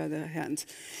 on the other hand.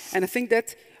 And I think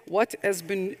that what has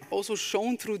been also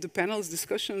shown through the panel's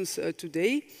discussions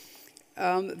today,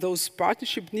 those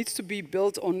partnerships needs to be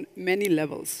built on many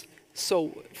levels.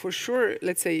 So for sure,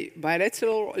 let's say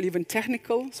bilateral or even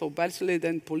technical, so bilateral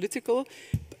then political,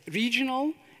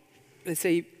 regional, let's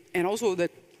say, and also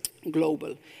that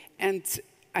global. And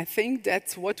I think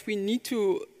that what we need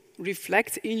to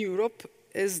reflect in Europe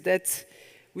is that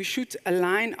we should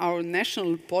align our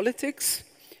national politics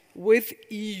with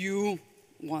EU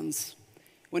ones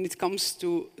when it comes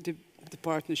to the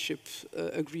partnership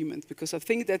agreement, because I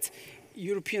think that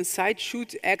European side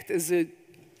should act as a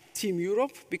Team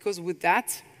Europe, because with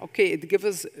that, okay, it gives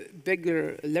us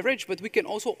bigger leverage, but we can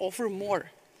also offer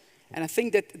more. And I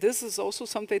think that this is also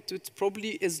something that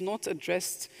probably is not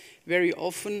addressed very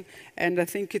often, and I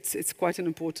think it's quite an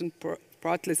important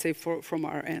part, let's say, from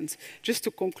our end. Just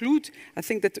to conclude, I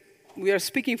think that we are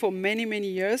speaking for many, many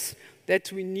years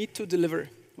that we need to deliver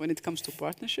when it comes to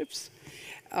partnerships,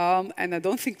 and I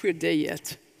don't think we're there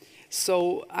yet.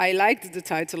 So I liked the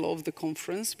title of the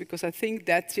conference because I think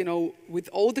that, with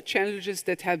all the challenges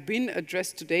that have been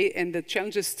addressed today and the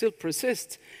challenges still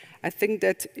persist, I think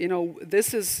that,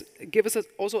 this gives us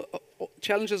also,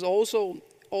 challenges also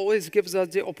always gives us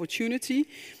the opportunity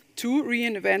to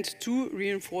reinvent, to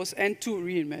reinforce, and to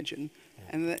reimagine.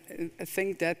 And I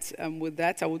think that with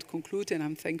that I would conclude, and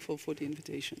I'm thankful for the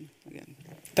invitation again.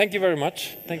 Thank you very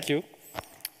much. Thank you.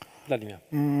 Vladimir.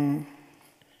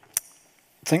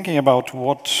 Thinking about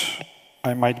what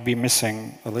I might be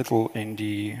missing a little in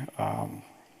the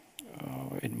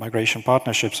in migration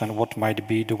partnerships and what might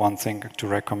be the one thing to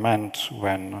recommend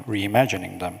when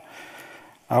reimagining them,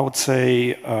 I would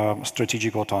say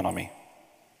strategic autonomy.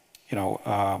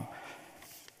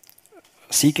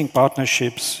 Seeking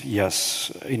partnerships,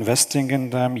 yes. Investing in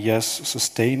them, yes.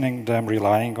 Sustaining them,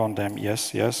 relying on them,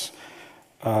 yes, yes.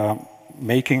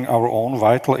 making our own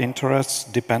vital interests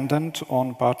dependent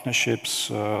on partnerships,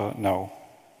 no.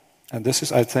 And this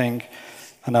is, I think,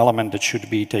 an element that should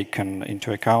be taken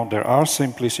into account. There are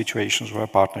simply situations where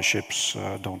partnerships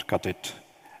don't cut it,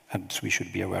 and we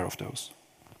should be aware of those.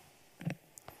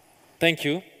 Thank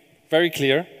you. Very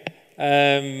clear.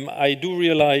 I do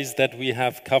realize that we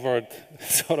have covered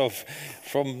sort of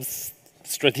from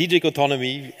strategic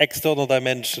autonomy, external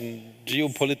dimension,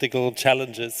 geopolitical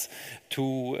challenges,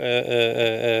 to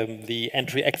the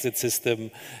entry-exit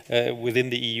system within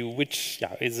the EU, which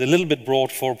is a little bit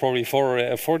broad for probably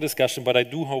for discussion, but I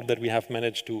do hope that we have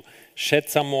managed to shed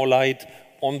some more light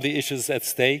on the issues at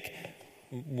stake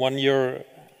 1 year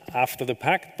after the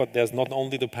Pact, but there's not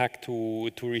only the Pact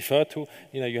to refer to.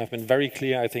 You have been very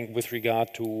clear, I think, with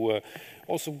regard to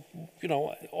also,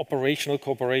 operational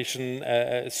cooperation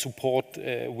support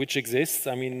which exists.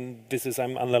 I mean,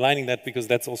 I'm underlining that because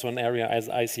that's also an area as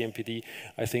ICMPD,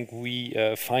 I think we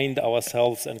find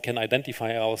ourselves and can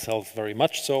identify ourselves very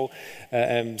much so.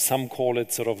 Some call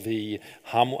it sort of the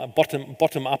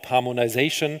bottom-up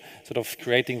harmonization, sort of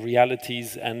creating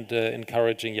realities and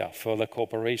encouraging, further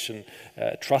cooperation,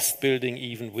 trust building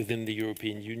even within the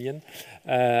European Union,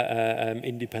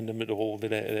 independent of all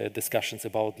the discussions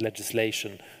about legislation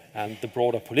and the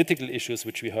broader political issues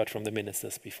which we heard from the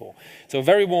ministers before. So a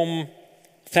very warm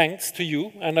thanks to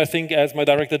you, and I think, as my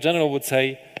Director General would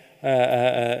say,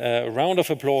 a round of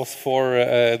applause for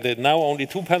the now only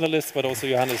 2 panelists, but also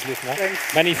Johannes Lüffner.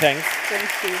 Thanks. Many thanks.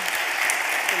 Thank you.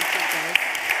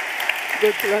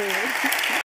 Thank you, guys. Good luck.